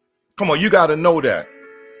 Come on, you got to know that.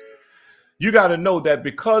 You got to know that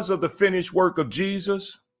because of the finished work of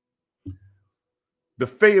Jesus, the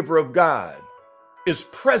favor of God is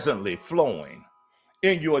presently flowing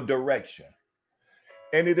in your direction.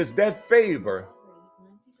 And it is that favor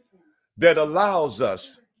that allows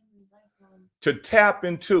us to tap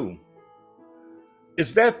into.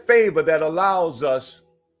 It's that favor that allows us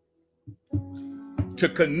to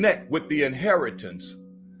connect with the inheritance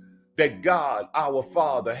that God, our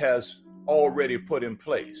Father, has already put in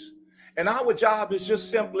place. And our job is just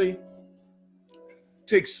simply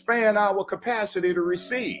to expand our capacity to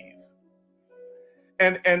receive.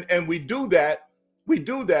 And we do that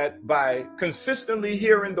by consistently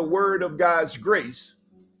hearing the word of God's grace.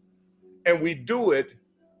 And we do it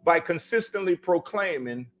by consistently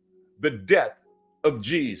proclaiming the death of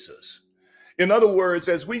Jesus. In other words,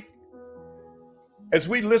 as we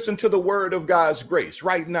listen to the word of God's grace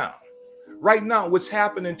right now, what's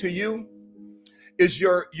happening to you is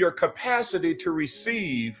your capacity to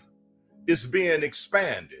receive is being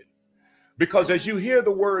expanded. Because as you hear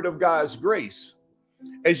the word of God's grace,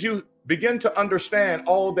 as you begin to understand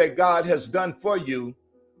all that God has done for you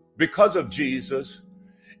because of Jesus,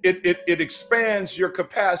 it expands your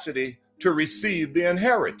capacity to receive the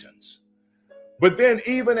inheritance. But then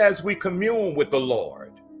even as we commune with the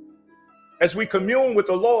Lord,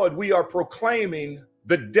 we are proclaiming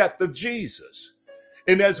the death of Jesus.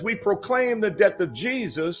 And as we proclaim the death of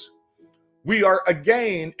Jesus, we are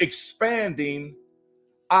again expanding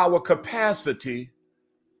our capacity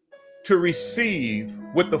to receive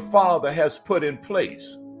what the Father has put in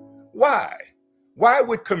place. Why? Why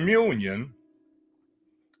would communion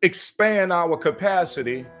expand our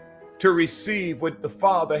capacity to receive what the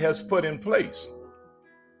Father has put in place?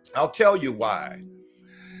 I'll tell you why.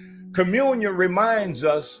 Communion reminds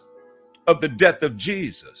us of the death of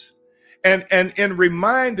Jesus. And in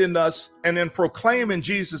reminding us and in proclaiming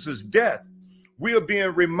Jesus's death, we are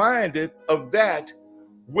being reminded of that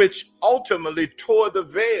which ultimately tore the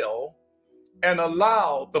veil and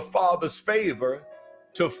allowed the Father's favor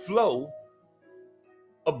to flow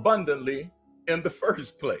abundantly in the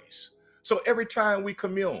first place. So every time we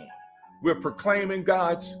commune, we're proclaiming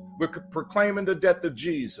the death of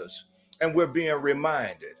Jesus, and we're being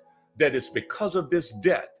reminded that it's because of this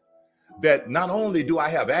death that not only do I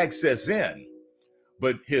have access in,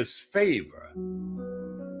 but his favor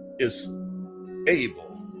is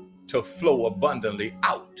able to flow abundantly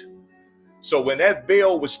out. So when that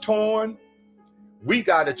veil was torn, we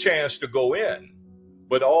got a chance to go in,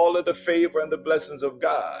 but all of the favor and the blessings of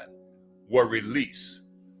God were released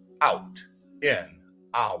out in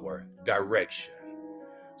our direction.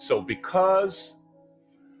 So because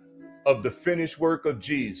of the finished work of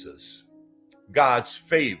Jesus, God's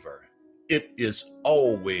favor, it is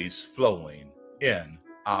always flowing in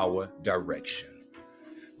our direction.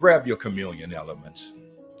 Grab your communion elements.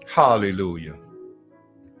 Hallelujah.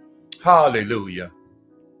 Hallelujah.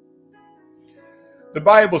 The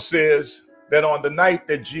Bible says that on the night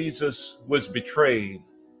that Jesus was betrayed,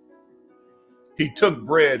 he took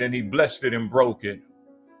bread and he blessed it and broke it.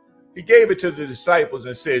 He gave it to the disciples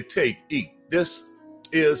and said, "Take, eat. This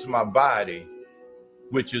is my body,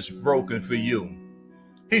 which is broken for you."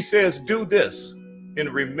 He says, "Do this in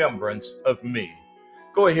remembrance of me."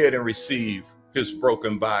 Go ahead and receive his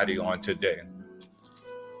broken body on today.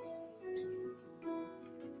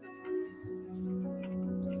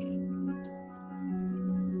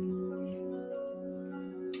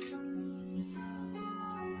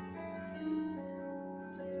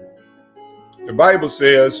 The Bible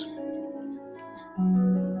says,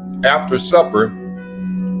 after supper,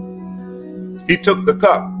 he took the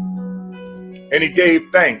cup and he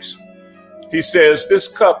gave thanks. He says, "This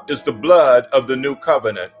cup is the blood of the new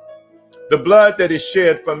covenant, the blood that is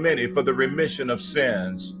shed for many for the remission of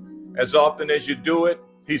sins. As often as you do it,"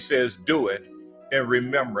 he says, "do it in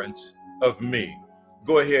remembrance of me."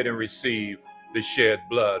 Go ahead and receive the shed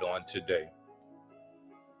blood on today.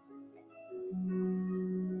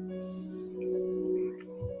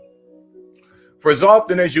 For as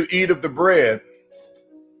often as you eat of the bread,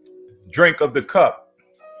 drink of the cup,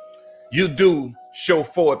 you do show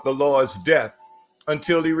forth the Lord's death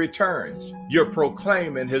until he returns. You're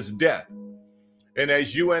proclaiming his death. And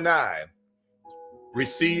as you and I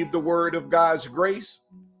receive the word of God's grace,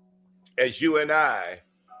 as you and I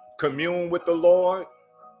commune with the Lord,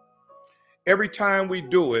 every time we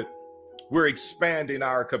do it, we're expanding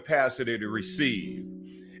our capacity to receive.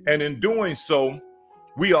 And in doing so,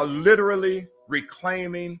 we are literally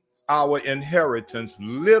reclaiming our inheritance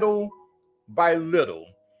little by little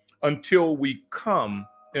until we come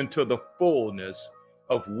into the fullness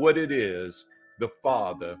of what it is the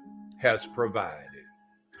Father has provided.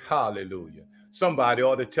 Hallelujah. Somebody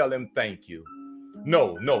ought to tell him thank you.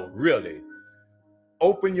 No, really.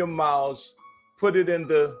 Open your mouths, put it in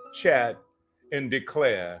the chat, and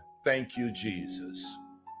declare, "Thank you, Jesus.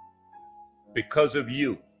 Because of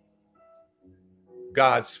you,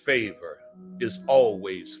 God's favor is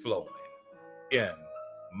always flowing in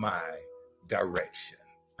my direction."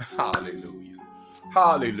 Hallelujah.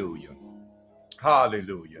 Hallelujah.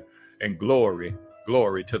 Hallelujah. And glory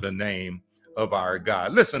to the name of our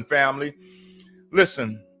God. Listen, family.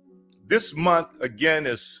 Listen, this month again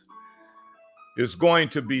is going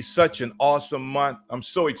to be such an awesome month. I'm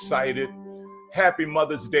so excited. Happy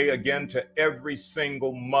Mother's Day again to every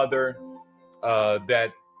single mother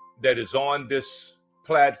that is on this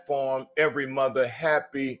platform. Every mother,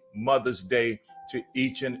 happy Mother's Day to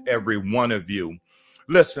each and every one of you.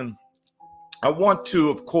 Listen, I want to,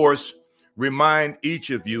 of course, remind each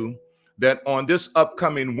of you that on this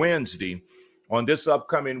upcoming Wednesday,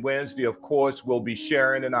 of course, we'll be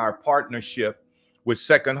sharing in our partnership with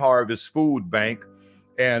Second Harvest Food Bank,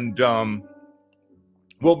 and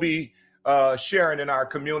we'll be sharing in our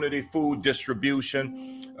community food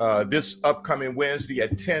distribution this upcoming Wednesday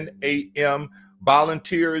at 10 a.m.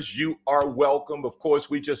 Volunteers, you are welcome. Of course,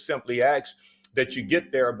 we just simply ask that you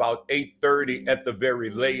get there about 8:30 at the very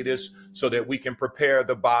latest so that we can prepare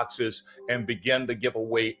the boxes and begin the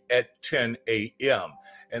giveaway at 10 a.m.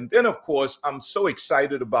 And then, of course, I'm so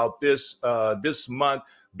excited about this month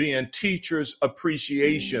being Teachers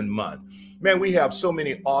Appreciation Month. Man, we have so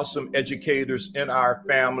many awesome educators in our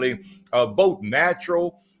family, both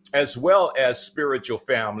natural as well as spiritual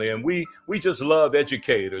family. And we just love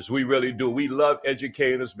educators. We really do. We love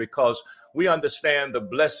educators because we understand the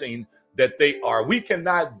blessing that they are. We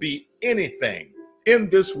cannot be anything in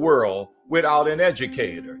this world without an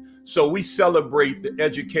educator. So we celebrate the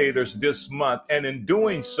educators this month. And in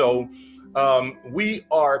doing so, we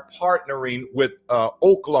are partnering with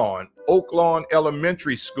Oaklawn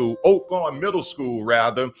Elementary School, Oaklawn Middle School,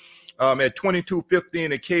 rather, at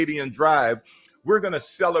 2215 Acadian Drive. We're going to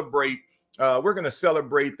celebrate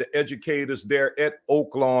the educators there at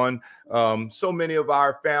Oaklawn. So many of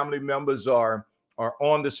our family members are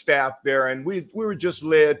on the staff there, and we were just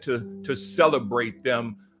led to celebrate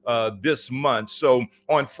them this month. So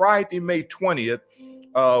on Friday, May 20th,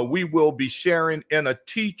 we will be sharing in a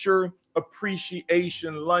teacher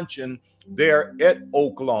appreciation luncheon there at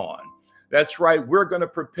Oaklawn. That's right. We're going to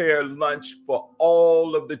prepare lunch for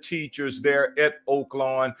all of the teachers there at Oak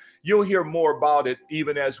Lawn. You'll hear more about it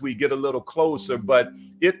even as we get a little closer, but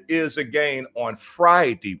it is again on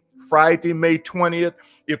Friday, May 20th.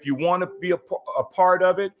 If you want to be a part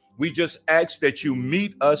of it, we just ask that you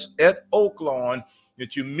meet us at Oak Lawn,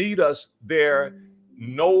 that you meet us there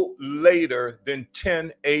no later than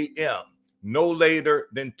 10 a.m. No later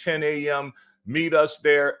than 10 a.m. Meet us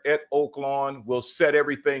there at Oak Lawn. We'll set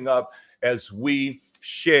everything up as we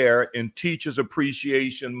share in Teachers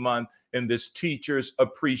Appreciation Month in this Teachers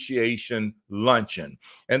Appreciation Luncheon.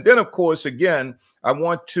 And then, of course, again, I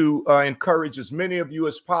want to encourage as many of you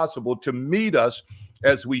as possible to meet us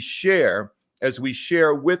as we share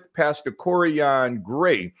with Pastor Corian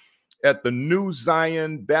Gray at the New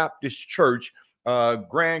Zion Baptist Church,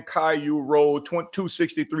 Grand Caillou Road,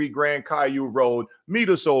 263 Grand Caillou Road. Meet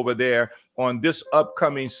us over there on this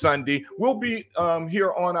upcoming Sunday. We'll be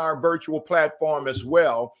here on our virtual platform as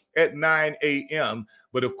well at 9 a.m.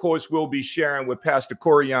 But of course, we'll be sharing with Pastor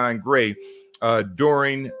Corian Gray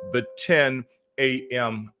during the 10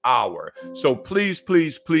 a.m. hour. So please,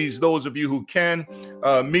 please, please, those of you who can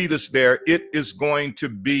meet us there, it is going to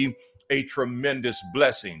be a tremendous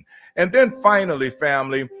blessing. And then finally,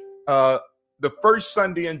 family, the first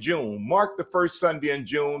Sunday in June, mark the first Sunday in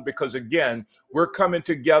June, because again, we're coming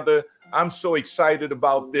together. I'm so excited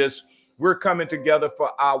about this. We're coming together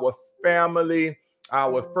for our family,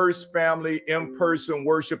 our first family in-person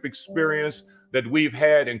worship experience that we've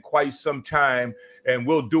had in quite some time. And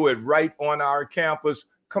we'll do it right on our campus.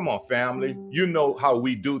 Come on, family. You know how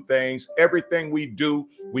we do things. Everything we do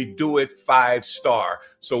it 5-star.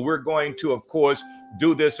 So we're going to, of course,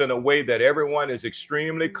 do this in a way that everyone is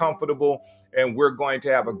extremely comfortable. And we're going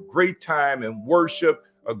to have a great time in worship,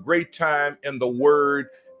 a great time in the word,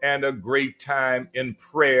 and a great time in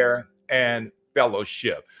prayer and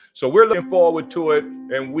fellowship. So we're looking forward to it,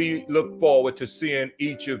 and we look forward to seeing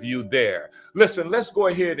each of you there. Listen, let's go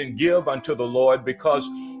ahead and give unto the Lord, because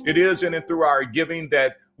it is in and through our giving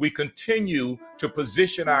that we continue to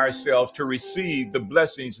position ourselves to receive the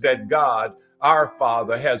blessings that God, our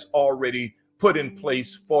Father, has already put in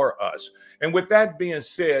place for us. And with that being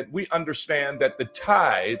said, we understand that the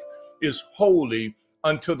tithe is holy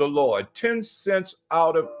unto the Lord. 10 cents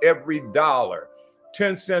out of every dollar,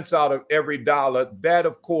 10 cents out of every dollar, that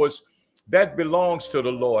of course, that belongs to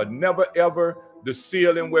the Lord. Never ever the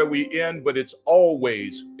ceiling where we end, but it is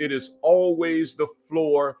always the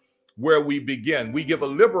floor where we begin. We give a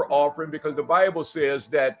liberal offering because the Bible says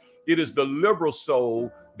that it is the liberal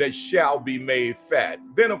soul that shall be made fat.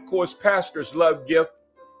 Then, of course, pastors love gift.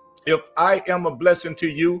 If I am a blessing to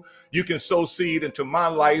you, you can sow seed into my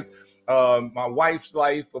life, my wife's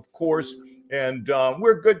life, of course, and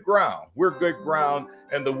we're good ground. We're good ground.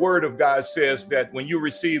 And the word of God says that when you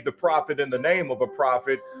receive the prophet in the name of a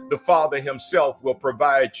prophet, the Father himself will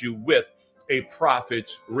provide you with a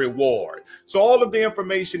prophet's reward. So all of the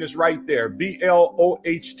information is right there.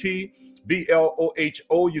 BLOHT.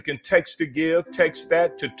 BLOHO. You can text to give. Text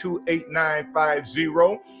that to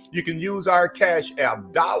 28950. You can use our cash app,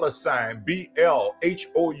 $BLHOUMA,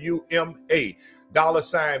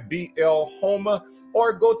 $BL Houma,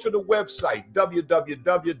 or go to the website,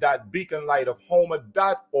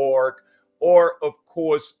 www.beaconlightofhouma.org. Or, of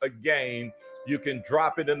course, again, you can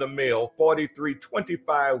drop it in the mail,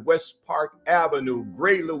 4325 West Park Avenue,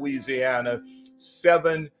 Gray, Louisiana,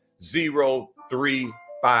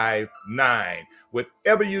 70359.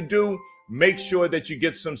 Whatever you do, make sure that you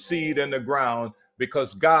get some seed in the ground,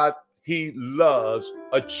 because God, he loves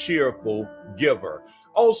a cheerful giver.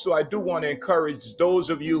 Also, I do want to encourage those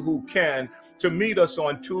of you who can to meet us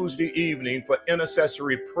on Tuesday evening for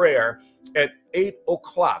intercessory prayer at 8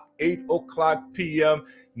 o'clock p.m.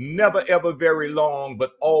 Never, ever very long,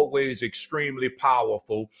 but always extremely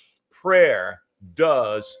powerful. Prayer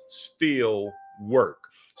does still work.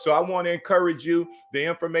 So I want to encourage you. The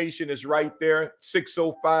information is right there,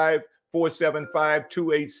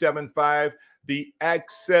 605-475-2875. The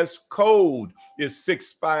access code is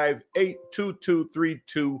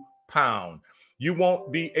 658-2232#. You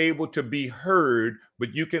won't be able to be heard,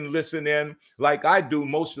 but you can listen in like I do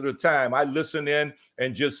most of the time. I listen in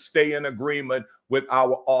and just stay in agreement with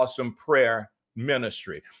our awesome prayer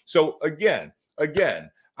ministry. So again,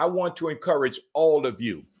 I want to encourage all of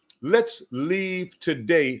you. Let's leave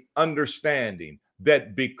today understanding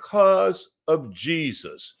that because of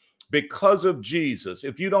Jesus,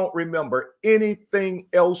 if you don't remember anything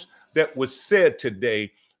else that was said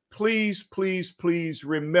today, please, please, please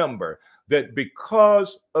remember that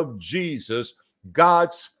because of Jesus,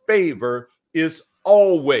 God's favor is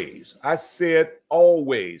always, I said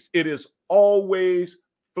always, it is always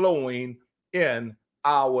flowing in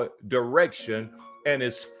our direction, and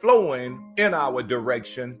is flowing in our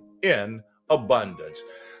direction in abundance.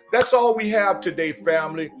 That's all we have today,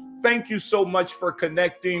 family. Thank you so much for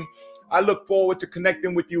connecting. I look forward to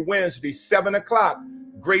connecting with you Wednesday, 7 o'clock,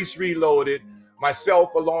 Grace Reloaded.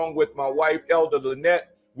 Myself, along with my wife, Elder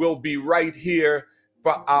Lynette, will be right here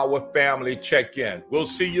for our family check-in. We'll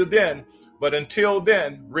see you then. But until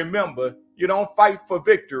then, remember, you don't fight for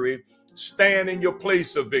victory. Stand in your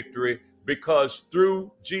place of victory, because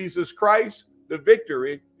through Jesus Christ, the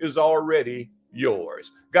victory is already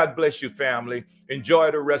yours. God bless you, family.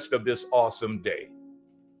 Enjoy the rest of this awesome day.